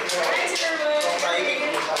sila. Ay, si Sir Brown. Okay. Ay,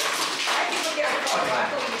 hindi ko kaya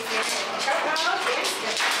ako. Shout out, yes.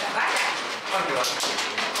 Labada. Ano di ba?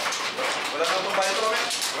 Wala nang pambayad ko kami.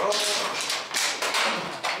 Oo.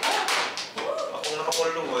 Akong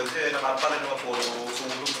nakapulungod, nakapala naman puro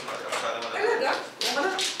sulong. Sana naman. Talaga?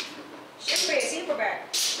 Siyempre, sino pa ba?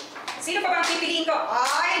 Sino pa ba ang pipiliin ko?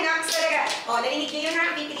 Ay, Nax talaga. O, narinig niyo yun ha,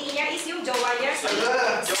 ang pipiliin niya is yung jowa niya.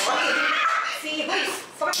 Ala. Si Huys.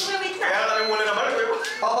 Sakat mo na, wait na. Kaya ka muna naman.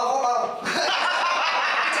 Papa ko, papa.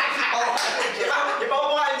 Ipaw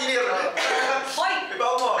mo nga, engineer. Hoy!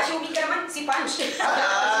 Ipaw mo. Assuming ka naman, si Punch.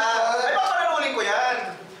 Ay, papanalunin ko yan.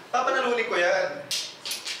 Papanalunin ko yan.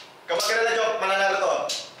 Kapag ka na joke, mananalo to.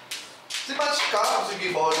 Si Patch ka.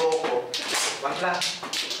 Sige, bolo ko. One lang.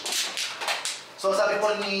 So sabi po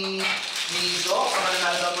ni Doc, ang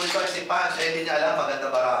mananalo po dito ay si Patch. Eh, hindi niya alam, maganda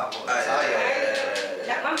bara ako. Ay,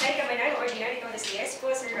 Sayang. Ma'am, dahil ka ba na, ordinary ko na si Yes po,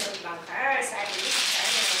 Sir Robert Bangka, sa ating list.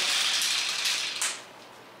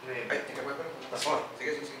 Ay, tingnan mo. Last one.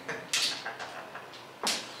 Sige, sige, sige.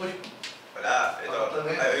 Uy, Wala, ito.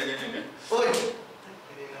 Ay, yun. uy.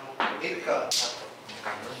 Hindi na mo. 8 ka.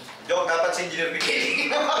 Joke, dapat si engineer pipili.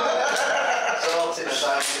 So,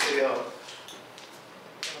 sinasabi ko sa'yo.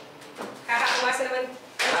 Kakakumasa naman.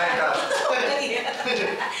 Ay, ka.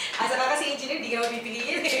 Asa ka kasi engineer, di ka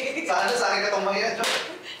mapipiliin. Sana sa akin ka itong mahiya, Joe.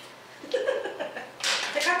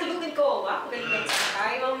 Nakatulugan kapatid ko. Wow, galing yan sa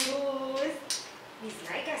KAYONG news. Miss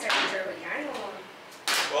Laika sa teacher Baliano.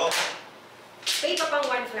 Oh. Pay pa pang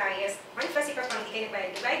 1 flyers. 1 fly si Papang, hindi kayo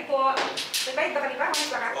nagbayad. Nagbayad po. Nagbayad ba kami ba? 1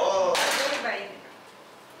 fly ka? Oo. Nagbayad.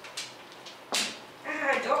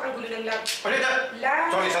 Ah, joke. Ang gulo ng love. Ano yun? Love.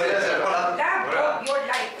 Sorry. Love of your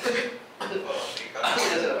life. Sorry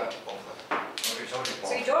po.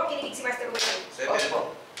 So, yung joke, kinilig si Master Wayne. Seven.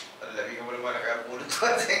 Lagi ka mo naman nakapulot ko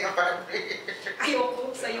kasi nga parang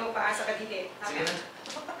Ayoko, sa'yo, paasa ka din eh. Sige na.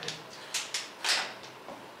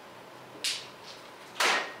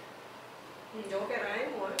 Joker, ayaw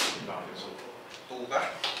mo ah. tuka.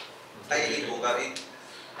 Ay, tuka rin.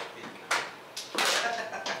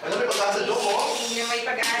 Alam mo yung pagkasa joke mo? Hindi na may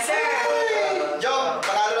pag-asa. Jok!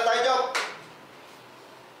 Panalo na tayo, Jok!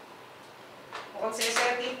 Mukhang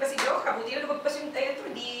sinesertive pa si Joke. Buti na lumagpas yung tayo ito.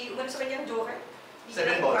 Hindi umano sa kanyang Joker.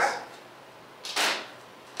 7 balls.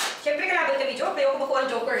 Siyempre kalaban kami Joke. Ayaw ko makuha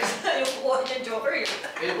ang Joker. Ayaw ko kukuha niyang Joker eh.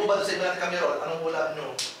 Kayo po ba doon sa iba natin kami ron? Anong hula nyo?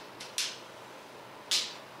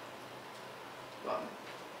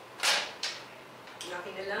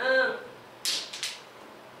 Laki na lang.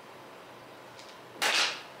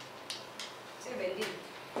 7 din.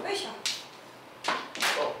 Ay siya.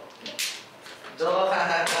 Oh. Joke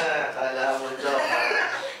ha. Kala mo joke ha.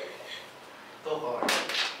 Toko.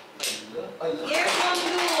 Yes, Mom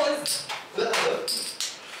Luz!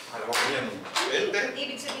 Alam mo ko yan. Pwede.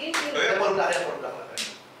 Ibig sabihin yun. Ay, Puro black yan, puro black na.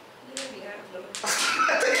 Hindi na biharap naman.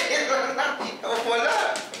 Wala.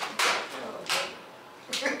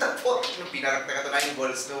 Tapos, nung pinarak na ka yung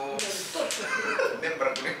balls no. Member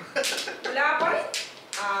ko rin. Wala pa rin.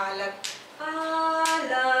 Alat.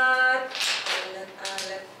 Alat. Alat,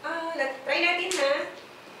 alat, alat. Try natin ha.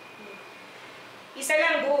 Isa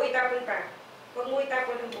lang buo, itapon pa. Huwag mo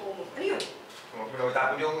itapon ang buo mo. Ano yun? Huwag mo na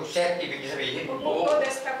tapon yung set, ibig sabihin. Huwag mo ito,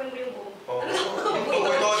 tapos tapon mo yung buo. Oo. Tapon mo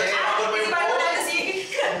yung Para buo. manalo si...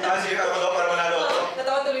 Kasi ako daw para manalo ako.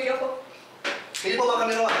 Natawa tuloy ako. Pili po ba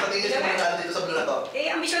kami naman? Patingin siya muna dito sa blue na to. Eh,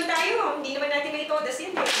 ambisyon tayo. Hindi naman natin may todas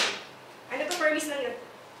yan eh. Ano to, permis lang yun.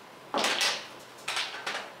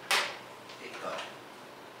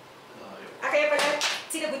 Kaya pala,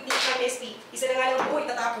 sinagot niya ang SP. Isa na nga lang buo,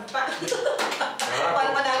 itatapon pa.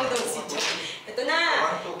 Paano manalo daw si Joe? Ito na,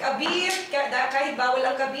 kabir, kahit bawal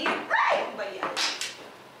ang kabir. Ay! Ano ba yan?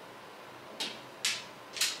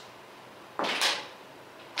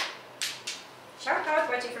 Shout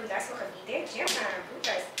out, watching from Dasco, Cavite. Siyempre,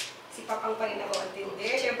 Brutas. Si Papang pa rin ako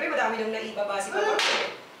antindi. Siyempre, madami nang naibaba si Papang.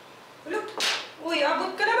 Look, uy,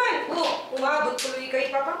 abot ka naman. Umabot tuloy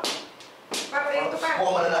kay Papang. Papareho ko pa.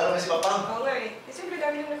 Mukhang mananalo na si Papang. Oo nga eh. Siyempre,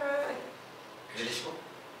 dami nang naka... Bilis ko.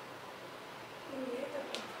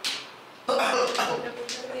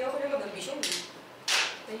 Ayoko na mag-ambisyon.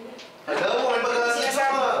 Alam mo, may pag-asa si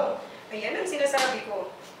Sinasabi Papa. ko. Ayan ang sinasabi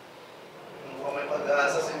ko. Mukhang may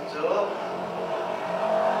pag-asa si Joe.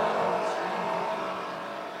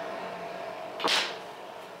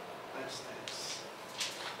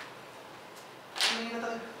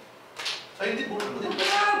 Ay, hindi po.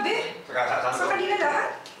 Grabe! Sa kanila lahat?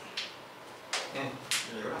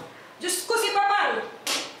 Diyos ko si Papang!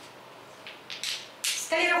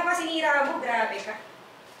 Kanina ko pa sinira mo, grabe ka.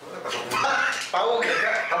 Pawag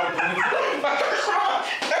ka.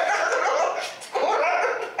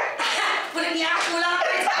 Pulang niya, kulang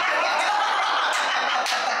ka.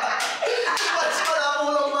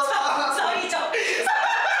 Sorry, Joke.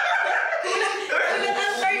 Kulang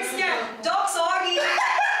ang turns niya. Joke, sorry.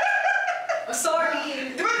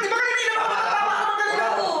 Sorry. Di ba kanina ba?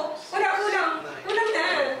 Wala, kulang. Kulang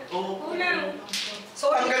na. Kulang.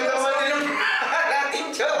 Sorry. Ang ganda mo din yung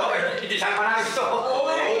natin, Joe. Hindi siya pa na ito. Oo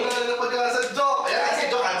nga eh. Wala na pag-asa Joe. Ayan si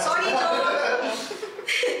Joe. Sorry, Joke.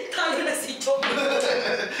 Talo na si Joke.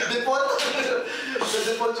 Depot.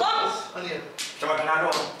 Depot. Ano yan? Siya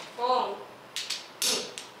magkanalo. Oo.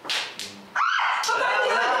 Paano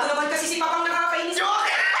yan? Ito naman kasi si Papang nakakainis.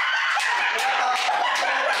 Joke!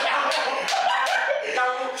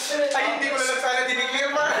 Ay, hindi ko na lang sana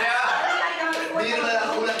dineclear pa. Hindi na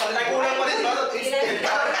lang kulang pa rin. Ay, kulang pa rin ba?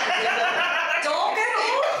 Joker,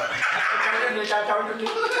 oh!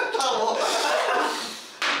 Tao.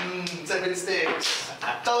 7 sticks.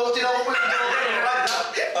 Tao, tinawag ko yung Joker.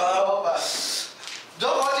 Oo pa.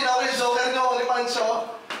 Joker, tinawag ko yung Joker nyo. Only punch,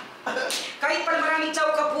 oh. Kahit pala maraming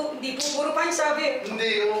chow ka po, hindi po puro pa yung sabi.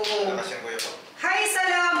 Hindi, oo. Nakasyan ko yun. Hi,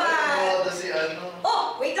 salamat! Ano si ano?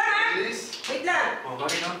 Oh, wait lang ha! Please. Wait lang. Oh,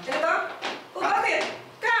 bakit no? Ano to? Oh, bakit?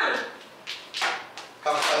 Come!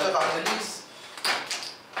 Kakasya, kakasya.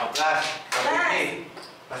 Plus 150.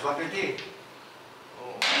 Plus 150.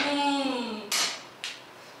 Oo. Hmm.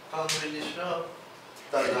 Kakasya siya.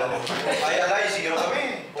 Talaga. Ay, alay, zero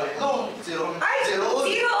kami. Tatlo.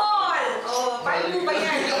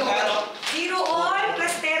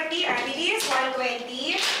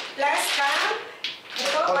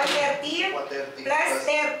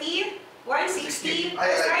 160. Ay,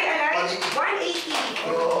 Ay, alay. 180.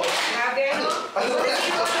 180. Oo. Grabe, ano? Ano ba yan?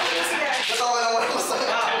 Sila. Natawa lang wala ko sa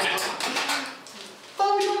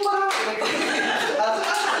Pawi mo ba?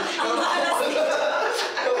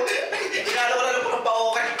 Inalo ko na lang po ng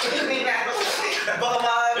pa-okay. Baka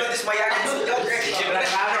ma-dismayagan sa joke.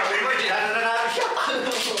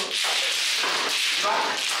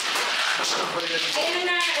 Ayun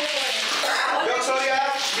na, ano ko eh. Yung sorry ah,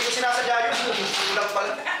 hindi ko sinasadya yun. Kulang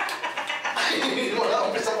pala. Wala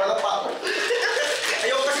akong bisa pala pa ako.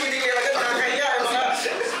 Ayoko kasi hindi kayo agad nakakahiya.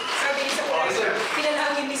 Sabi ni sa kuya,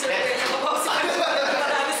 pinalangin ni Sir Fred na mapausin.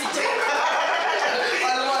 Marami si Jack.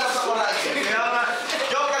 Alam mo, alam sa kuragi. Kaya nga,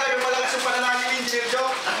 joke ka lang yung malakas yung panalangin ni Engineer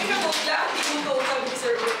Joke. Pinabugla, tingin ko sabi ni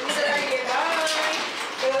Sir Fred. Hindi sa lagi yan, ay.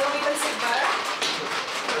 Kaya kami pansig ba?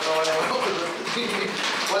 Natawa lang ako.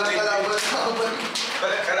 Walang kalaban sa amin.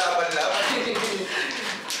 Walang kalaban lang.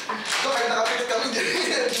 So, kahit nakapit kami dyan,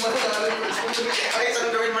 mananalo yung first one. Ay, saan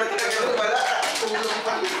gawin mo na talaga pala? Tulong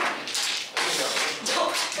pa.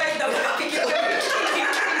 Joke, kahit daw nakapigil ka. Hindi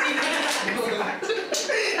na.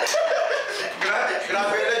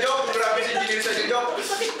 Grabe na joke. Grabe si Engineer sa joke.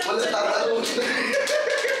 Walang tatalo.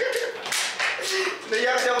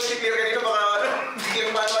 Naiyak siya kung si Pierre kanina baka ano. Hindi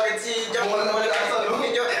yung paano agad si Joke. Wala tatalo.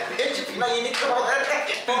 Medyo mainit ko ako.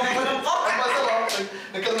 Pong ko ng pop. Ang basta ba?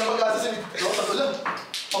 Nagkaroon ng pag-asa si Mito. Tatlo lang.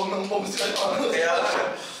 Pong ng pong sila. Kaya,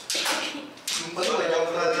 Yung pa to, ayaw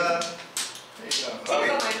na na.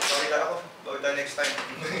 Bakit na ako? Bakit na next time?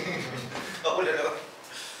 Ako lang ako.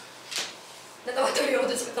 Natawa tuloy ako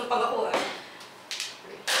dun sa katang ako ah.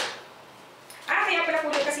 Kaya pala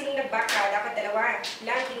kulang kasi nung nag-back ka, dapat dalawa.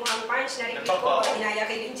 Lang, kinuha ang punch, na-repeat ko, dinaya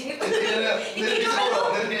kay engineer. Hindi naman,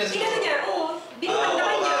 inano niya, oo. Binuhan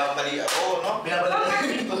naman niya. Mali ako, no? Binabalik na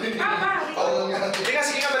ito. Paano lang yan? Hindi nga,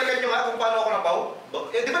 sige nga, balikan nyo nga kung paano ako napaw.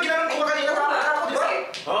 Di ba ginanon ko kanina? Tama ako, di ba?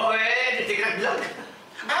 Oo eh, hindi ka nag-vlog.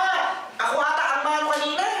 Ako ata ang mano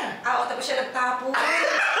kanina. Oo, tapos siya nagtapo. 16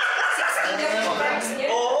 lang yung marks niya.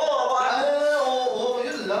 Oo, Oo,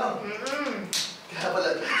 yun lang. Kaya pala,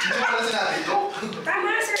 hindi pala sinabi ko. Tama,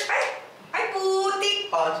 sir. Ay, putik.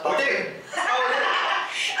 Puti!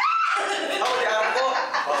 Ako, di arap ko.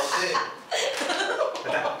 Pause.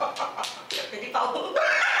 Pwede pa ako.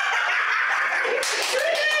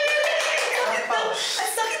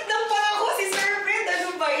 Ang sakit ng paa ko si Sir Fred. Ano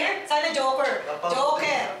ba yan? Sana Joker.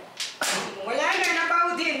 Joker. Wala na, napaw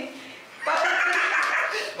din.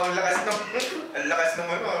 Ang lakas ng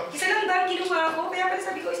ano. Isa lang ba ang kinuha ko? Kaya pala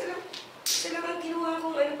sabi ko, isa lang ang kinuha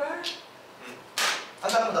kong ano ba? Ang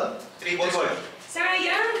tama doon? 3 balls.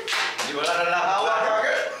 Sayang. Hindi wala na lang. Awa ka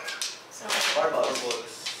agad. Barbell.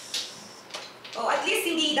 Oh, at least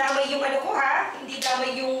hindi damay yung ano ko ha? Hindi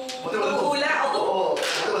damay yung Buti wala hula. Oo,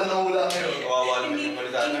 buti wala nang hula ngayon. Kawawa naman Hindi, yung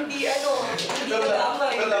malisana. hindi ano, hindi Pero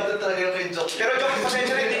damay. lapit talaga yung kay Joke. Pero Joke,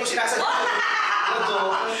 pasensya na hindi ko sinasadya. Pero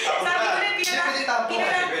Joke, Sabi ko na,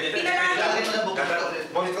 lagi mo na bukit ka ulit.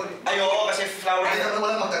 Ay, oo, kasi flower. Ay, naman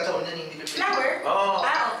walang magkatsawan yan, hindi pipili. flower? Oo.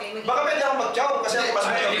 Okay. Baka pwede akong mag-chow kasi ako mas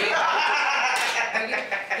Ay, hindi.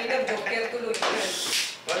 Ay, nag-joker tuloy.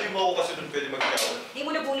 Mali mo ako kasi doon pwede mag-chow. Di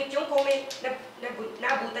mo nabunot yung comment,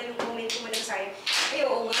 naabutan yung comment ko man ng sayang. Ay,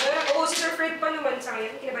 oo nga. Oo, si Sir Fred pa naman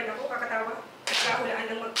sayang. Kinabahan ako, kakatawa. Nagkahulaan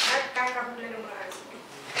ng nagkakahula ng mga aso.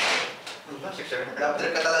 Laughter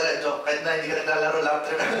ka talaga, Joke. Kahit na hindi ka naglalaro,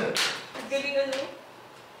 laughter ka. Ang galing ano?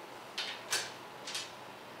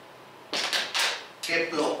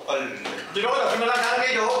 Keplo. Hindi ko alam, simulan na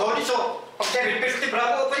kayo. Doon iso. Pag 750,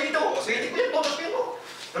 bravo pa ito. Sige, ko tapos kayo.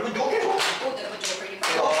 Pero joke mo. Oo, dalawa joker yung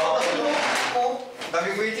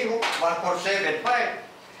Dami waiting ko. 147,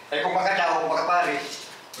 5. Eh kung makatawa ko makaparis.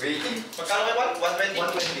 Waiting. Magkano kayo, 120?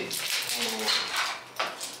 120.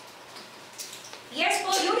 Yes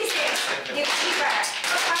po, Ulysses. Give feedback.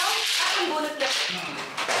 Papaw, aking bunot na.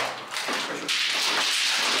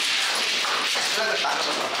 Nagtaka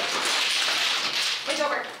pa ba? May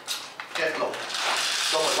joker. Keplo.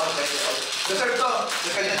 Double, 120. Reserve to.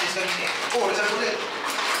 Reserve yan, discount niya. Oo, reserve ulit.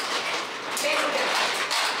 May joker.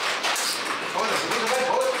 Oh, siguro ba?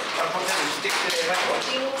 Oh, tapos na yung stick na yun.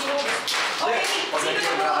 Okay, sino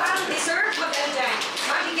na po ang deserve mag-ano dyan?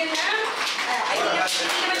 Mabigyan na? Ay, hindi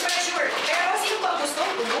naman pala sure. Pero sino ba ang gusto?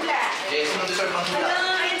 Tumula. Eh, sino deserve ang hula?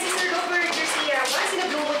 Ayan si Sir Robert Garcia. Once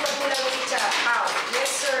sinablumot pa po lang si Cha. How?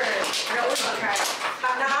 Yes, sir. Raul Baka.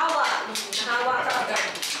 Nahawa. Nahawa ka agad.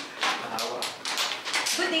 Nahawa.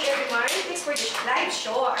 Good day, everyone. Thanks for this live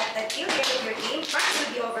show. At until the end of your game, Punch will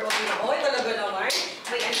be over na. Oy, talaga naman.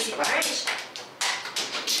 May ano si Punch.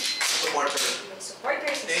 Supporter. May supporter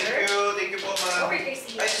si Thank Sir. you po, ma'am. Robert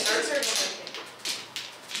Garcia. Ay, sir. Sir Robert.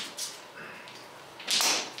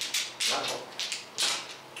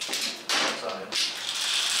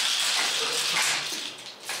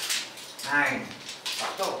 9.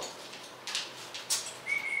 Sakto.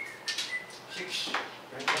 6.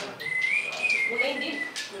 Unahin din.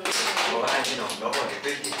 Bawahan din, oh. Bawa,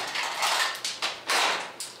 20.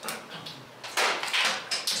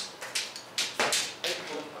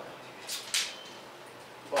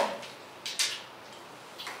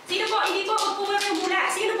 Sino po, hindi po, huwag po kayong mula.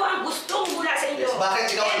 Sino po ang gustong mula sa inyo? Yes, bakit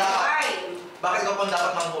ikaw ang dapat? Why? Bakit ikaw pang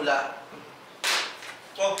dapat manghula?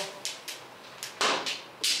 Oh,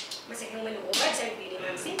 Masikang manuubad sa pili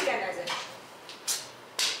ng kadalasan.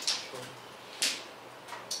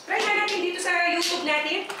 Try na natin dito sa YouTube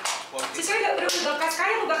natin. Si Sir Labro Bangkas,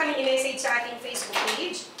 kaya mo ba kami i-message sa ating Facebook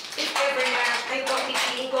page? If ever na kayo po ang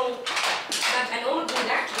pipiliin kong maghula,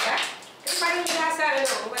 di ba? Kasi parang wala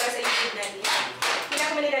sa YouTube natin. Hindi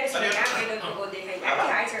ako manilala sa mga, I don't know go din kayo.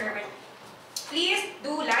 Hi, Sir Herman. Please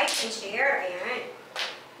do like and share. Ayan.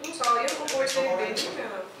 So, yun kung course na yung video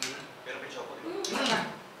na. pero may chocolate.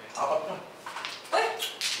 Apat na. Uy!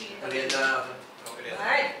 Merienda.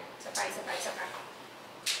 Ay! Sakay.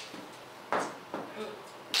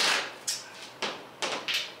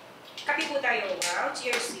 Kape po tayo. Wow,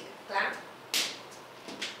 cheers. Clamp.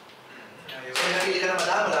 So, may napili ka na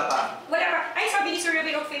madam, wala pa? Wala pa. Ay, sabi ni Sir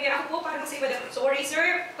Ruben Octavia, ako po, parang si Madam. Sorry,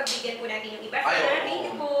 sir. Pagbigyan po natin yung iba. Ay, oo. Thank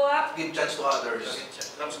you po. Give chance to others.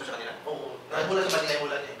 Tapos mo siya kanina? Oo. Nahula sa Manila yung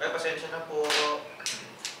ulan eh. Ay, pasensya na po.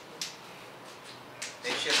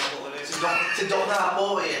 Next year na po ulit. Si Doc na ako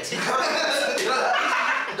eh. Si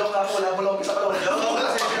Doc na ako, wala mo lang umpisa pala.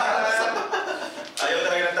 Ayaw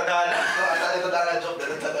talaga ng tadhana. Ito talaga joke,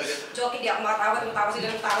 ganun talaga. Joke, hindi ako makatawa. Tumatawa sila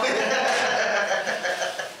ng tawa.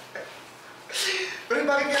 Pero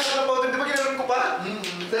bakit kaya ka na po? Di ba ginanoon ko pa? Di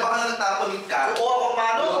ba ka na nagtapon ka? Oo, ako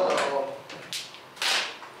mano.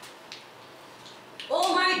 Oh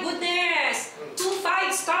my goodness! 2 5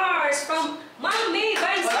 stars from Ma'am May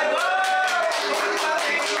Bansi. Ay, wow!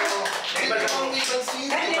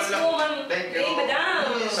 And let's go, Ma'am Thank you. May,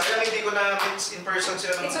 Madam. Sayang hindi ko na meet in person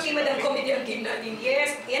sila. It's okay, Madam. Comedy ang game natin.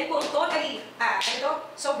 Yes. Yan po, totally,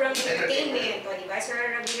 sobrang entertainment. O, diba,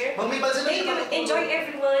 Sir Rabir? Mami, ba sila? Thank you. Enjoy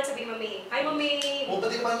everyone. Sabi, Ma'am May. Hi, Ma'am May. Oo,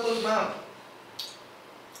 pati ka pa tulog, ma'am.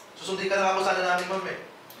 Susundin ka lang ako sana namin, ma'am eh.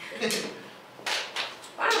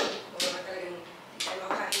 Paano? Wala ka talagang hindi tayo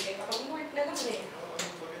makakain. Kapag umork na lang eh.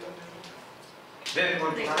 Very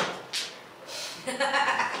good, ha?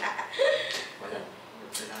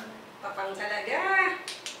 Papang talaga.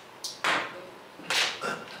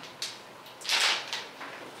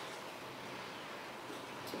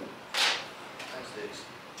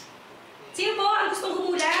 Sino po ang gustong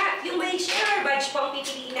humula? Yung may share badge po ang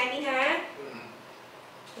pipiliin natin, ha?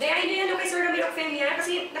 Dahil nyo yan kay Sir Ramiro Femia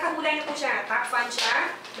kasi nakahula na po siya. Top fan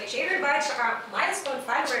siya, may share badge, saka milestone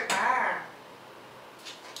follower pa.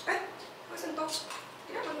 Ay, masan to?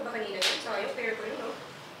 Tinaman mo ba kanina yun? So, yung pair ko yun, no?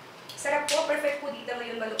 Sarap po, perfect po dito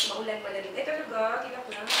ngayon, maulan, malamig. Eh, talaga, tinap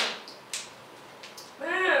lang.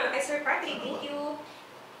 Ay, Sir Patrick, thank you.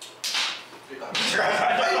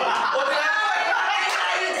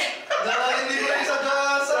 Hindi mo lang isang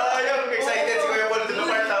gasa. Sayang, excited si Kuya Paul dun na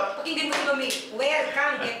part up. Pakinggan mo si Mami.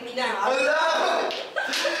 Welcome, get me now. Wala!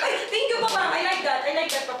 Ay, thank you, Papa. I like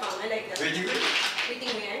that, Papa. I like that. Waiting ko. Waiting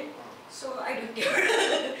mo yan? So, I don't care.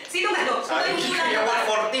 Sino nga, no? Sayang, Kuya Paul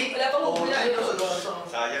 40. Wala pang hula, no?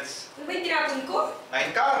 Science. Ano ba yung tinapon ko?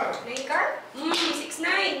 9 car. 9 car?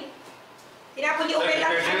 6'9". Tinapon ni Uwel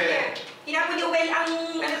ang niya. Tinapon ni Uwel ang,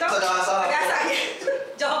 ano to? Sagasa. Sagasa.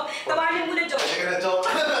 Joke. Tawanan mo na joke. Hindi ka na joke.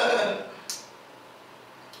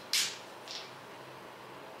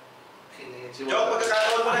 Joke,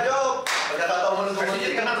 pagkakataon mo na joke. Pagkakataon mo na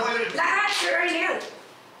Hindi ka na joke. ko yun. Lahat, Sir Arnel.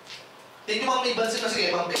 Tingin mo, Ma'am May Bansil na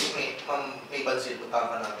sige, Ma'am May Bansil. Puntahan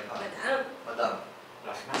ka namin, ha? Madam. Madam.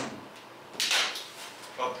 Last na.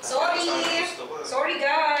 Oh, Sorry. gusto ko. Sorry,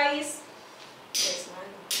 guys. Yes, man.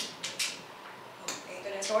 Okay, ito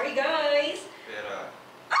na. Sorry, guys. Pera.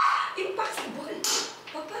 Impossible.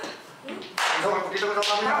 Papa. Ikaw, magpakita ko sa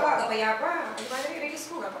kami. Tawa, gapaya-pa. Ano ba na-release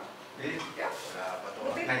ko, gapa? Eh, Yeah. Wala pa to.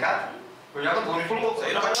 nangkat? Kunya ko, bunin ko.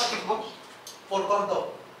 Sa'yo na kayo. Four car daw.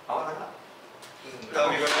 Ako na.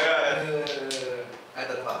 Sabi ko na yan. Ay,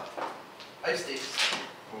 ito na pa. Ay, sticks.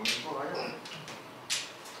 Bunin ko, ayaw.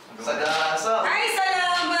 Sagasa. Ay,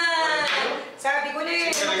 salamat! Sabi ko na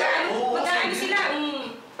eh, magkaano sila?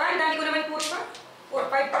 Paano, dali ko naman puro pa? 4,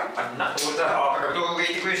 5 pa? Anak, pumunta. Pagkabito ko,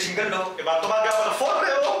 waiting ko yung single, no? Iba, tumaga ako ng 4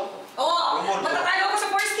 eh, oh. Oo, matatalo ako sa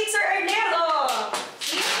 4 sticks, Sir Arnel, oh!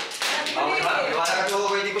 See? Sabi ko na eh. Iwala ka to,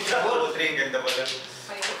 waiting ko sa ball. 3, ganda pala.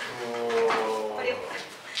 Pareho. Oh. Pareho.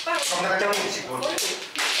 Pareho. Pag nakatiyang mo si ball.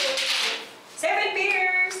 7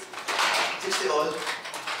 pairs! 60 all.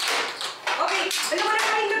 Okay, alam mo na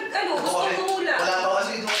kayo gusto Okay. kumula. Wala pa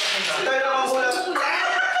kasi doon. Tayo na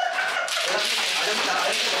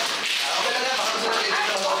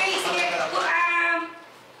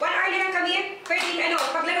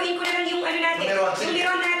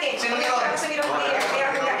tirang player. Kaya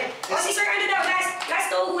ako dahil. O, si Sir ano daw, last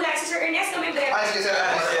to hula, si Sir Ernesto Membrete. Ay, sige, sir.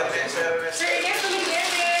 Sir Ernesto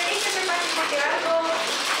Membrete, thank you, Sir Patrick Matirado.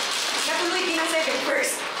 Natuloy din ang 7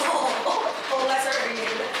 first. Oo nga, Sir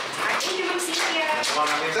Ernesto. At thank you, Ma'am Cynthia.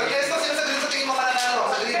 Sir Ernesto, sino sa green sa tingin mo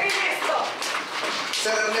mananalo? Sa Sir green. Ernesto.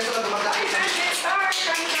 Sir Ernesto na dumanda. Sir Sanchez Star,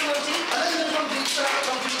 kami sa Ma'am Jane. Ano yun yung Jake? Sarap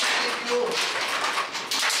ang Jake. Thank you.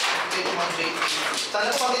 Thank you, Ma'am Jake.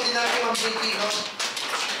 Sana po pamitin namin kay Ma'am Jake, no?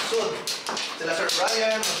 Soon. Sila Sir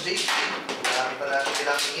Brian, Ma'am Jake. Marami pa natin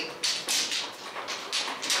silang hingit.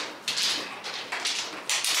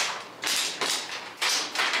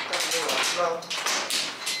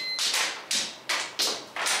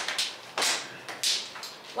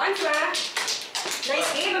 One flag.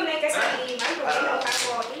 Nice game, Ma'am Neka sa Ma'am Romero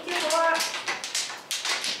ako. Thank you po.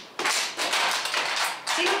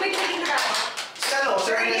 Sino may kulit na ako? Si ano?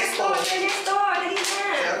 Sir Ernesto. Sir Ernesto, dali na.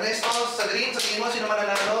 Sir Ernesto, sa green, sa tingin mo, sino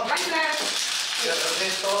mananalo? One flag. Sir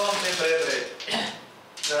Ernesto, may breve.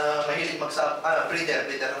 Na mahilig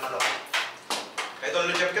breeder ng manok. Ito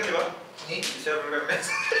ang champion, di ba? Ni? Sir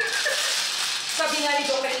Ernesto. Sabi nga ni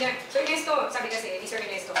Joe kanina, Sir Ernesto, sabi kasi ni Sir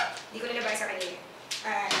Ernesto, hindi ko nilabay sa kanina.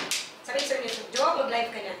 Sabi ni Sir Ernesto, Joe, mag-live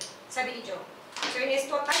ka na. Sabi ni Joe, Sir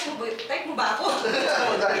Ernesto, type mo ba ako?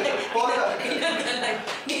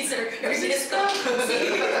 Ni Sir Ernesto,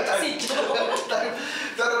 si Joe.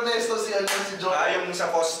 Sir Ernesto, si Joe. Yung sa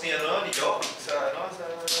post ni Joe. Sa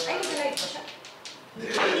Ay, nag-live pa siya.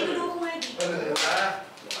 Ay, hindi ko loko nga dito.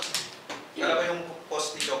 Kala ko yung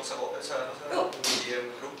post ni Joe sa GM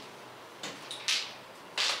group.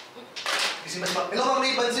 Ikaw ang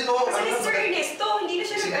may pansin o? Kasi si Sir Ernesto, hindi na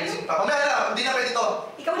siya nag-ano. Mamaya na, hindi na pwede to.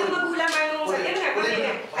 Ikaw na magulang, anong sabi nga, kulay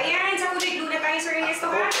na. Ayan, sa kulay blue na tayo, Sir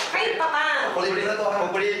Ernesto, ha? Ay, papa. Kulay blue na to,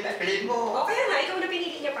 ha? Piliin mo. O, kaya nga, ikaw na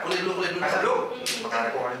pinili niya pa. Kulay blue na. Asa blue?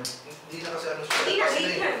 Makara ko rin. Hindi na kasi ano siya. Hindi na,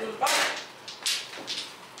 late na.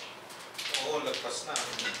 Oo, lagpas na.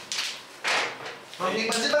 Ma'am, may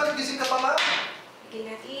pansin, bakit gising ka pa, ma'am?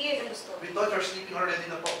 Bigyan natin, ang gusto. We thought you're sleeping already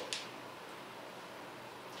na po.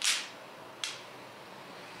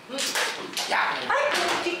 Ay,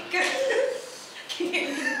 putik ka!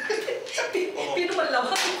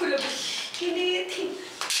 Pinumalawa ko lang. Kinitin.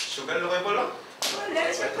 Sugal na kayo pala? Wala,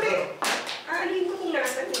 siyempre. Aanin ko kung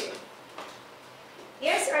nasan eh.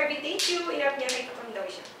 Yes, RB, thank you. Inap niya kay Kapang daw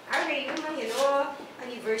siya. Okay, yung mga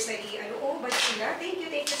anniversary, bad sila. Thank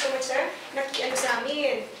you so much, ha. Sa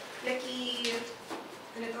amin.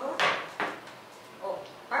 Ano to? Oh,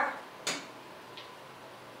 pa.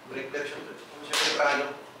 Break there siya. Siyempre,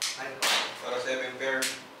 pralo. Para 7 pair.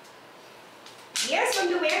 Yes,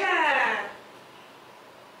 Ma'am Luella.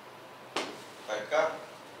 5 ka.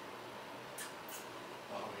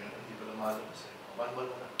 Yun, hindi ko lumalabas eh.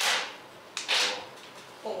 One-one na.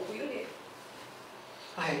 Oo, yun eh.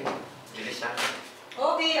 Ay, bilis na.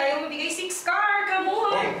 Okay, ayaw mabigay 6 car,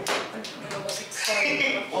 kamo! Ano ba 6 car?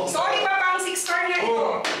 Sorry pa, pang 6 car nga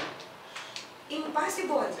ito.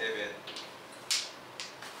 Impossible. 7.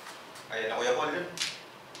 Ayan na Kuya Paul yun.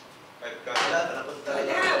 5 ka. Wala, napunta Wala,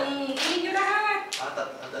 talaga. kunin nyo lahat.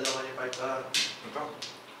 Ang dalawa niya 5 ka. Ito.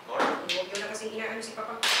 North. Huwag nyo na kasing inaano si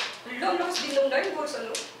Papa. Ang lakas din ng line boss, ano?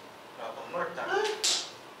 Rapang North ha.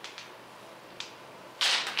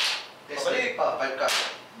 Pabalik pa, 5 ka.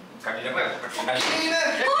 Kanina ba? Hindi na!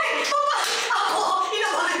 Hoy! Papa! Ako!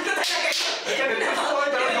 Inabangan ko talaga.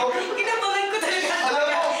 Inabangan ko talaga. Alam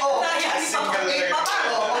mo, Daya si Papa. Single Papa!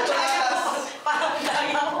 Daya mo. Parang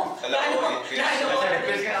daya mo. Alam mo, Daya mo.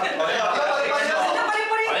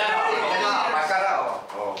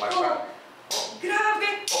 Grabe!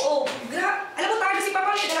 Alam mo, tayo si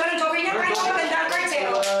Papa, dalawa ng joker niya. Tayo ang maganda ang cards eh.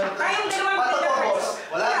 Tayong dalawang maganda ang cards.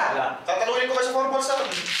 Wala. Tatalunin ko kayo sa 4 balls na.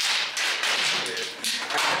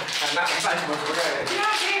 Anak, saan mo ko na eh?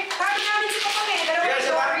 Grabe! Tayo namin si Papa eh. Dalawa ng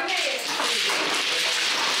joker niya eh.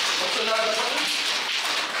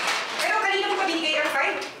 Pero kanina mo pa binigay ang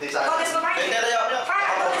 5? Hindi sa akin. Todas mo ba? Hindi, ayaw.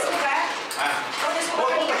 Todas mo ba? Ah. Todas mo ba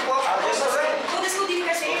kanina? Todas mo din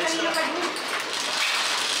kasi kanina pa yun.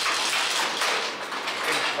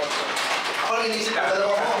 Ako lang inisip ko,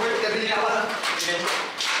 dalawa mo. Kabili ka pa.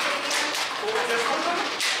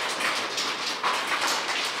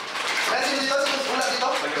 Kaya sino dito? Sino wala dito?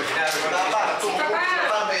 Wala pa. Papa.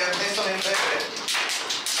 Pa, may Ernesto, may Pepe.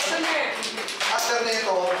 Ito na. After na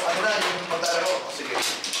ito, ano na, yung maglalaro. Sige.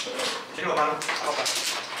 Sino ba? Ako pa.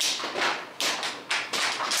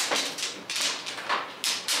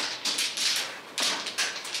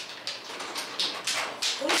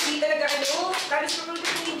 Kung hindi talaga kalos naman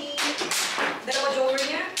ko hindi. Dalawa joker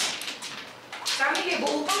niya. Sa amin eh,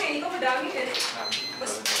 buo pa eh. Ikaw madami eh.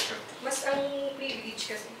 Mas ang privilege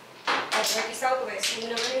kasi. North Southwest,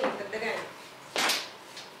 yung naman eh, dagdagan.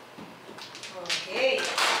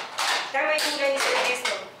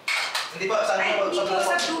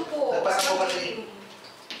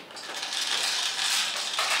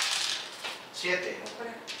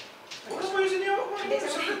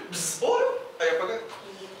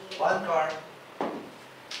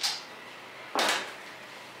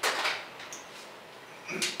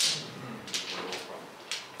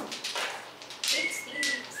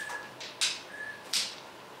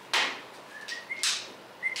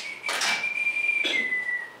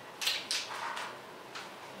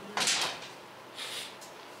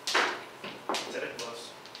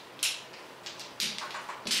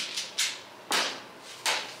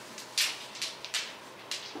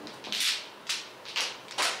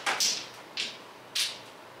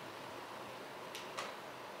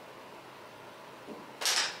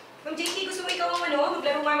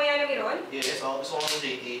 yun? Yes, gusto ko ng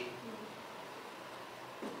JT.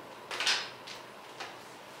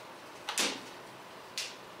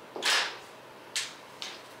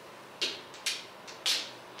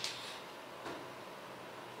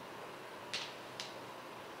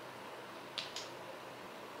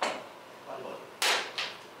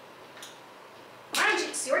 Marge,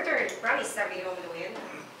 it's your turn. Promise, sabi mo mo yan.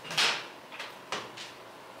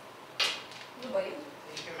 Ano ba yun?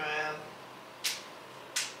 Thank you, ma'am.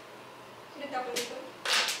 Sinagtapon dito?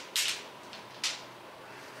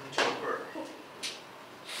 Joker.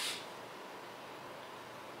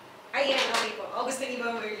 Ay, yan, okay po. Oh, gusto ni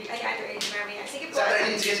Ma'am Early. Ay, Ate Early, mamaya. Sige po. Sa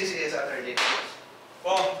Arlene, sige, sa Arlene.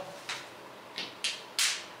 Oh.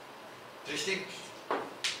 Tristig.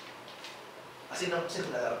 Sino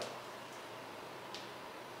lalaro?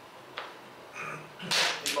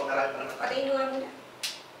 Hindi ko marami pa naman. Patayin mo nga muna.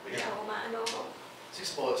 Hindi ako maano ako.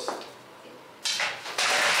 6 balls.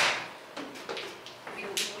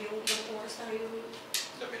 Yung oras tayo.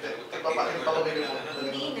 Papakit pa ko nila mo.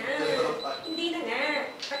 Hindi na. Hindi na nga.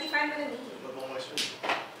 Pati fan mo na ni.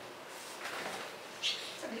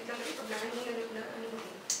 Saglit lang ito. Pag nakanong na ano mo.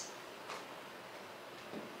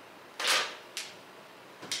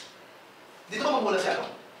 Dito ka mamula siya,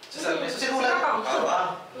 no? Sa Salmes. So, sinula. Papang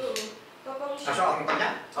siya. Kaso ang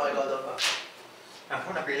kanya? Okay, ikaw daw pa.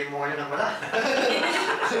 Ako, napili mo ngayon ng wala.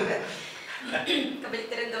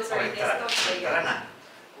 Kabaliktaran daw sa Ernesto. Tara na.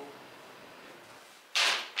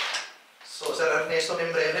 So, Sir Ernesto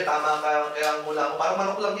Membreve, tama ka kaya ang mula mo. Parang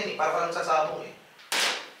manok lang yan eh. Parang sasabong eh.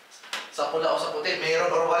 Sa pula o sa puti,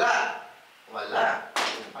 mayroon or wala? Wala.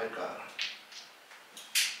 Ay ka.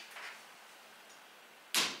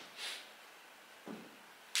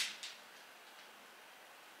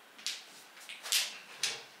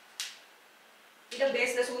 Ilang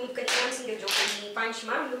beses na sumunod ka niya sa joke ni Punch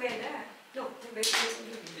Ma'am, Luella. No, ilang beses na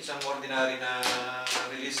sumunod. Isang ordinary na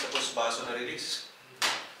release tapos baso na release.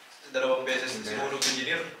 Dalawang beses na sinunog ng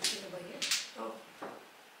engineer. Ano ba yan? Oh.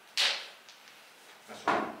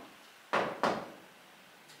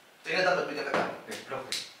 Tingnan dapat bigyan ka ka.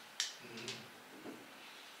 Explode.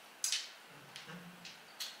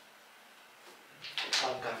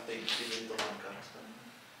 Pangkar, take. Tingnan dito pangkar.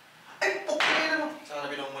 Ay, pukay na mo. Saan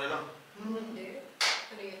na binong mo na lang? Hindi.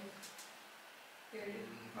 Ano yan? There.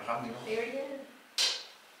 Marami no? There yan.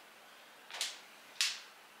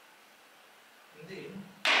 Hindi.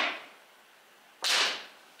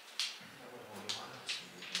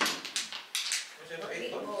 Kasi ba, 8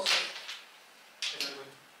 Wait, balls? oh.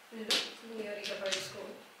 Ano? Nangyari ka cards ko.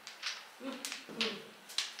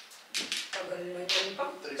 Tagal na yun pa.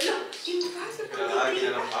 Ano? Yung fast na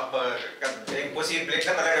Lagi na ng Papa. Imposible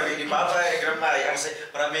ka talaga ni Papa.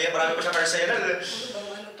 Marami pa siya Arsenal. Ano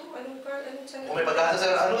bang ano to? Anong card? Anong saan? Kung may pag-asa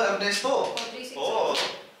sa Ernesto. Oo.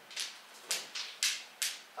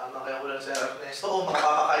 Tama kaya ko lang Sir Ernesto. O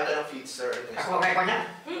makapapakain ka ng feed, Sir Ernesto. Ako may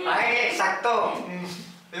kanya? Ay, sakto.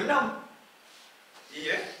 Yun lang.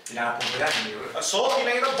 Iya. Tinapon ko yan. So,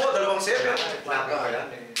 kinahirap po. 2-7. Tinapon ko yan.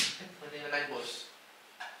 Hindi na lang, boss.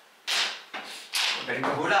 Galing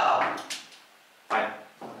ka hula. 5.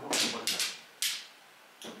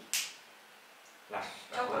 Last.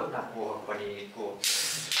 Ako, nakuha pa ni ko.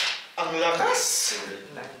 Ang lakas!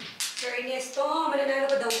 Sir Ernesto, mananalo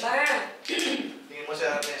ka daw ba? Tingin mo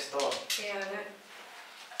Sir Ernesto. Kaya nga.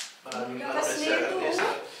 Maraming Lakas Sir nito. Ernesto.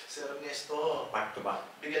 Sir Ernesto. Back to back.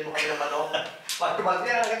 Bigyan mo kami ng manok. Back to back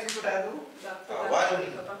yan. Kasi sigurado. Awan.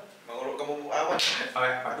 Mangulog ka mo awan.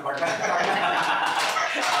 Okay, back to back na.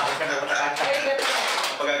 Ako ka na matakanta.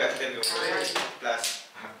 Pagagatin ko. Plus.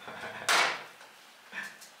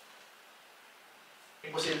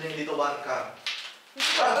 Imposible yung dito one ka.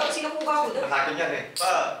 Sinukuha ko doon. Ang akin yan eh.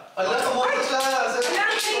 Pa! Ala, sumutos siya! Sir Wala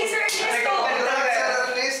ang ni Sir Ernesto! Sir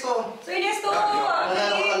Ernesto! Sir Ernesto! Wala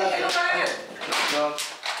ka lang. Ano ka?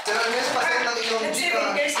 Sir Ernesto, pasend ng inyong G ka.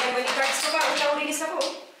 Nag-7 years na, may cards ko ba? Ikaw release ako.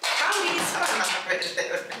 Kang release ka.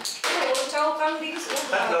 Oo, chow kang release ko.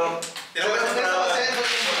 Tatlo. Sir Ernesto, pasend ng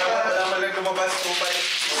inyong G ka. Wala lang lumabas 2-5.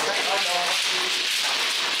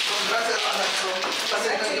 Congrats, Sir Ernesto.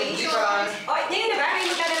 Pasend ng inyong G ka. Oh, yan na ba? May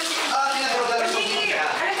magdadalo siya. Pinag-order mo. Sige,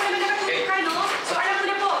 alam ko naman nakatutok ka, no? So alam ko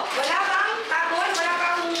na po, wala kang tapon, wala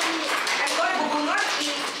kang bubunot,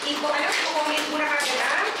 i-comment mo na kagad,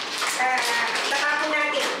 ha? Tatapon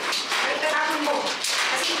natin. Ay, tatapon mo.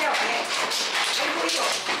 Kasi ikaw, ano po ito?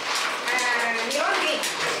 Nilonggi.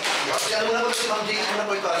 Yan mo na po si Ma'am Jane. Ano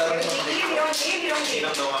po ito? Alam mo Ma'am Jane. Nilonggi.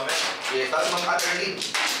 Sinang daw kami. Yes, tapos Ma'am Catherine.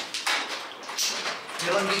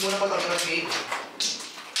 Nilonggi mo na po ito. Nilonggi.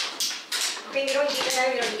 Okay, nilonggi ka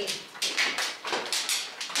na, nilonggi.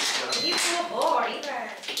 Hindi po po,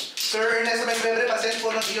 river. Sir Ernesto Menbebre, pasend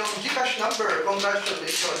po ng iyong Gcash number.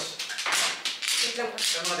 Congratulations. Wait lang po.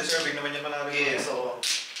 Yung mga deserving naman yan manalo. Yes, so...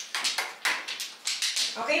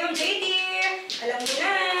 Okay, Ma'am JD. Alam mo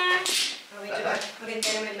na. Medyo maganda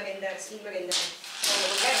naman, maganda. Sige, maganda. So,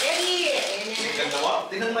 get ready. Ayan yan. Ganda mo?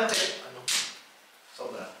 Tingnan mo yung ano.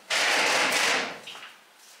 Sobra.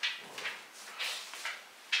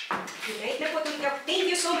 Good night na po, Tulkap. Thank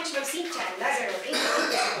you so much, Ma'am Cynthia. Lazaro, thank you so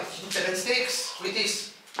much. 7 sticks, Wheaties.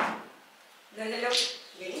 Lalalaw.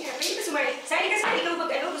 Galing ha. Pwede ka sumali. Sali ka sa ikaw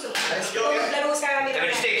mag-ano gusto mo. Let's Ikaw maglaro sa amin.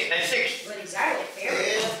 96. Lazaro,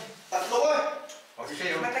 fair. Tatlo ka. Okay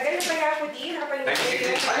sa'yo. Matagal na pala ako di. Nakapanood ko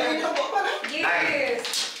 96. Ay, yun. yun ang pa na. Yes.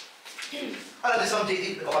 Ano, this one, JD,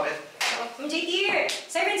 nagpakamit. Ma'am JD,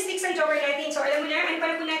 7 sticks ang joker natin. So alam mo na, ano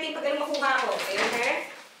pala po natin pag ano makuha ko. Ayun ha?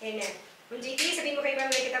 Ayun na. Ma'am JD, sabihin mo kay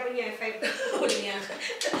Ma'am, nakita ko niya. 5. Huli niya.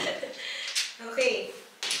 Okay.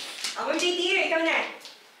 Ma'am JD, ikaw na.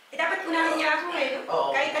 Eh, dapat unahan niya ako eh, no?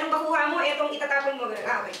 Oo. Kahit anong makuha mo, etong itatapon mo. Okay.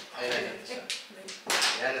 Ayun.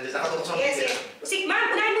 Yan, nandito nakatutok sa Yes, yes. Usik,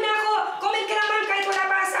 ma'am, unahin mo na ako. Comment ka lang, ma'am, kahit wala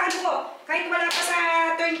pa sa ano ko. Kahit wala pa sa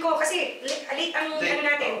turn ko. Kasi late ang ano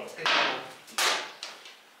natin.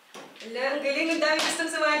 Ala, ang galing. Ang dami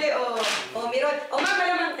gustong sumali. Oh, meron. Oh, ma'am,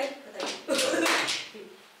 malamang. Ay, patay.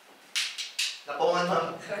 Napungan, ma'am.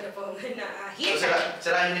 Ano po, na So, hit.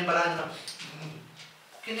 sirahin yung paraan, ma'am.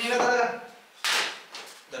 Kinila talaga.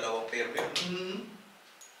 Dalawang pair mo yun. Hmm.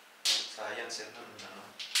 Science yan. Ano.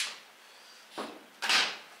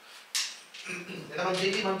 Ito, Ma'am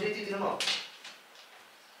JT, tingnan mo.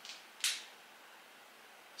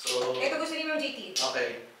 So, Ito gusto ni Ma'am JT. okay.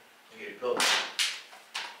 Sige, go.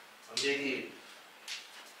 Ma'am JT.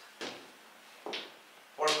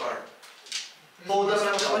 4 card. Todas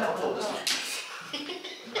na ako. Ano, todas na.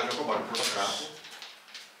 Ano ko, bago ko ako.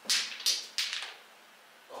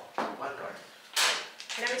 Oh, 1 card.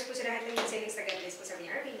 Salamat po sa lahat ng savings na God bless po sa amin.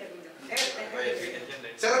 Arvin, Ay, ganyan yan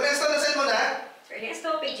eh. Sir Ernesto, nasend mo na? Sir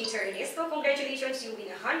Ernesto, paging Sir Ernesto, congratulations, you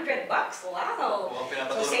win $100. Wow! Mukhang So,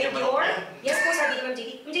 pinapatulog send yung manok your... niya. Yes po, sabi ni Ma'am JD.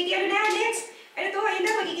 Ma'am JD, ano na, next? Ano to? Ayun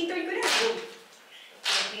na, magiging turn ko na.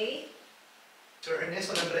 Okay. Sir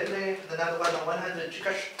Ernesto Menbebre, nanalo ka ng 100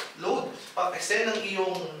 Gcash load. Pa-extend ng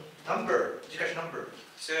iyong number, Gcash number.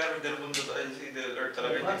 Sir Del Mundo, ay si Del Earth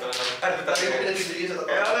talaga. Hindi ko lang Ano naman. talaga yung pinagbibigay sa totoo?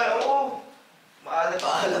 Kaya nga, oo. Maalat.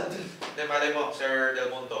 Paalam din. Hindi, malay mo, Sir Del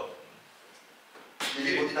Mundo.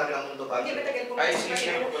 Lilibutin namin ang mundo pa. Hindi matagal po. Ay, sige,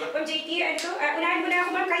 sige. Ma'am JT, ano to? Unahan mo na ako,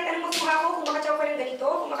 ma'am, kahit anong makuha ko, kung makachaw ka ng ganito,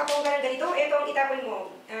 kung makapaw ka ng ganito, ito ang itapon mo.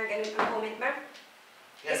 Ganun ang comment, ma'am.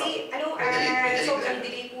 Kasi, May delay sobrang tayo.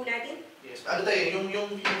 delay po natin. Yes. Ano tayo, yung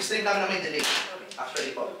stream namin na may delay. Okay.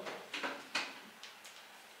 Actually po.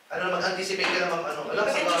 Ano, mag-anticipate ka naman, ano, alam,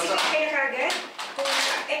 sa Mag-anticipate kayo na kagad. Kung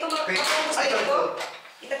ito mapapaw mo sa Ay, ganito,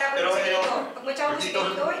 itatapon mo sa Pero, ganito. Pag machaw mo sa ganito,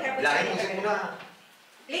 itapon sa Bilangin mo ganito. muna.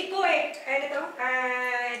 Late po eh. Ano to?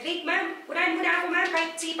 Late, ma'am. Unahan mo na ako, ma'am.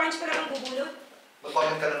 Kahit si Punch pa lang ang bubulot.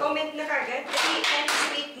 mag-comment ka naman. Comment na kagad. Kasi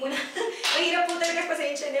anticipate mo na. Mahirap po talaga.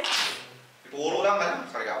 Pasensya na. Puro lang ka na.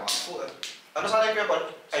 Karga ako. Ano sana yung pepon?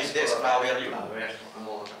 Ay, this, flower yun.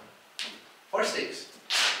 Ano? 4 sticks.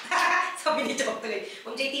 Sabi ni Chok tuloy.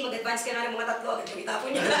 Ma'am JT, mag-advance ka na ng mga tatlo. Agad yung itapon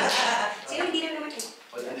niya. Sino hindi lang naman eh.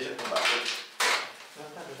 Wala, hindi siya pumapit.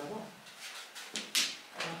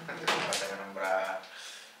 Basta ka ng bra.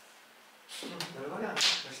 Dalawa na.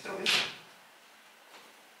 Restroke yun.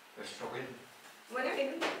 Restroke yun. Wala eh.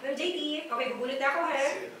 Ma'am JT, okay, bubulot na ako ha.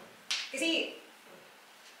 Kasi,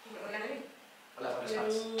 wala na eh. Wala pa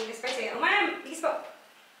response. Walang response eh. Oh, ma'am! Bigis po.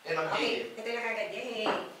 Eh, Ma'am Okay, JT. ito na kagad. Yay!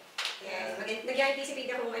 Yes, nag-anticipate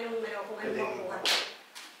na kung anong makukuha.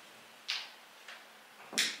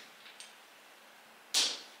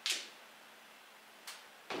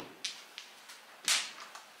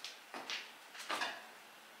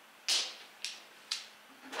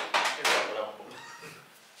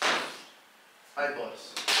 Five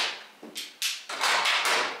balls.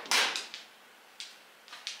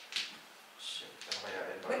 Shit, ano kaya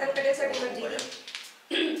yun? Ba't ang tagal sabi ni Ma'am JT?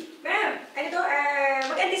 Ma'am, ano to,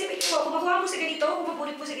 mag-anticipate po. Kung makuha mo sa ganito, kung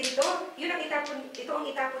mabulot mo sa ganito, yun ang itapon, ito ang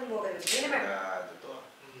itapon mo. Ganun. Yun naman. Totoo.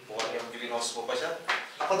 Mukhang yung gilinos mo pa siya.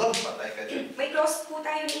 Ako doon, patay ka dyan. May close po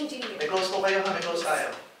tayo ng engineer. May close po kayo ha, may close tayo.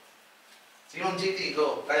 Sige Ma'am JT,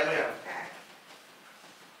 go. Kaya mo yan.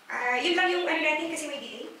 Yun lang yung ano natin kasi may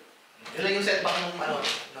delay. Yun lang yung setback ng,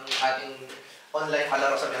 ng ating online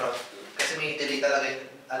kalaro sa Meron. Kasi may delay talaga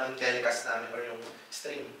yung telecast namin or yung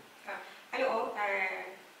stream.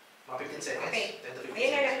 Mga 15 seconds. Okay. 10 to 15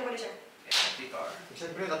 Ayan na, seconds. ano ko na siya. Yeah, 3 car.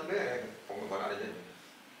 Siyempre, tatlo eh. Pumunta na rin dyan.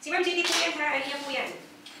 Si Ma'am JT po yan ha, ano niya po yan.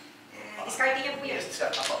 Discarding niya po yan. Yes,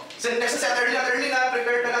 discard ako. So next set, Erlene na.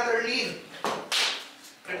 Prepare ka na, Erlene.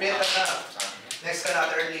 Prepare ka na. Next ka na,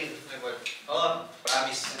 Erlyn. Oo,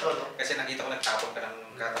 promise. Ito, no? Kasi nakita ko nagtapon ka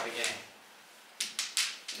ng katabi niya eh.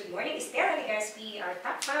 Good morning, Estelle, SP, our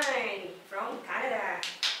top fan from Canada.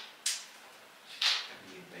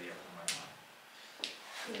 Naghihintay ako naman.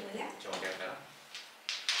 Wala. Joker na lang.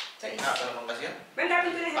 So, Nasa naman kasi yan. ma'am, dapat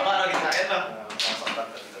ko na Tama na ginahin na. Masaktan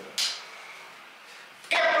ka dito.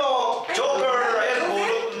 Keplo! Joker! Ayan,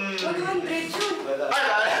 bulot. 100 yun.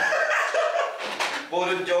 Ay!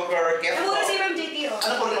 Bulot Joker, Keplo. Namura si Ma'am JT, oh.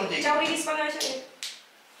 Ano po rin, Jake? Chow release pa nga siya eh.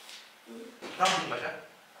 Rounding ba siya?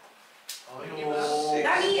 Hindi ba?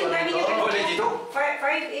 Dami niya. Oh, legit to?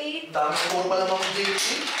 5'8", Dami po pala mga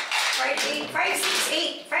JC. 5'8",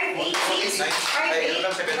 5'6", 8", 5'8", 6",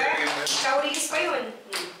 5'8", Chow release pa yun.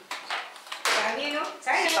 Dami yun, no?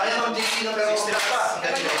 Sayang. Sayang mga JC na pero 60 lang pa. ang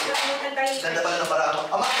ganda. Nakalimutan tayo. Ganda pala ng paraan.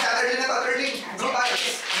 Ang mga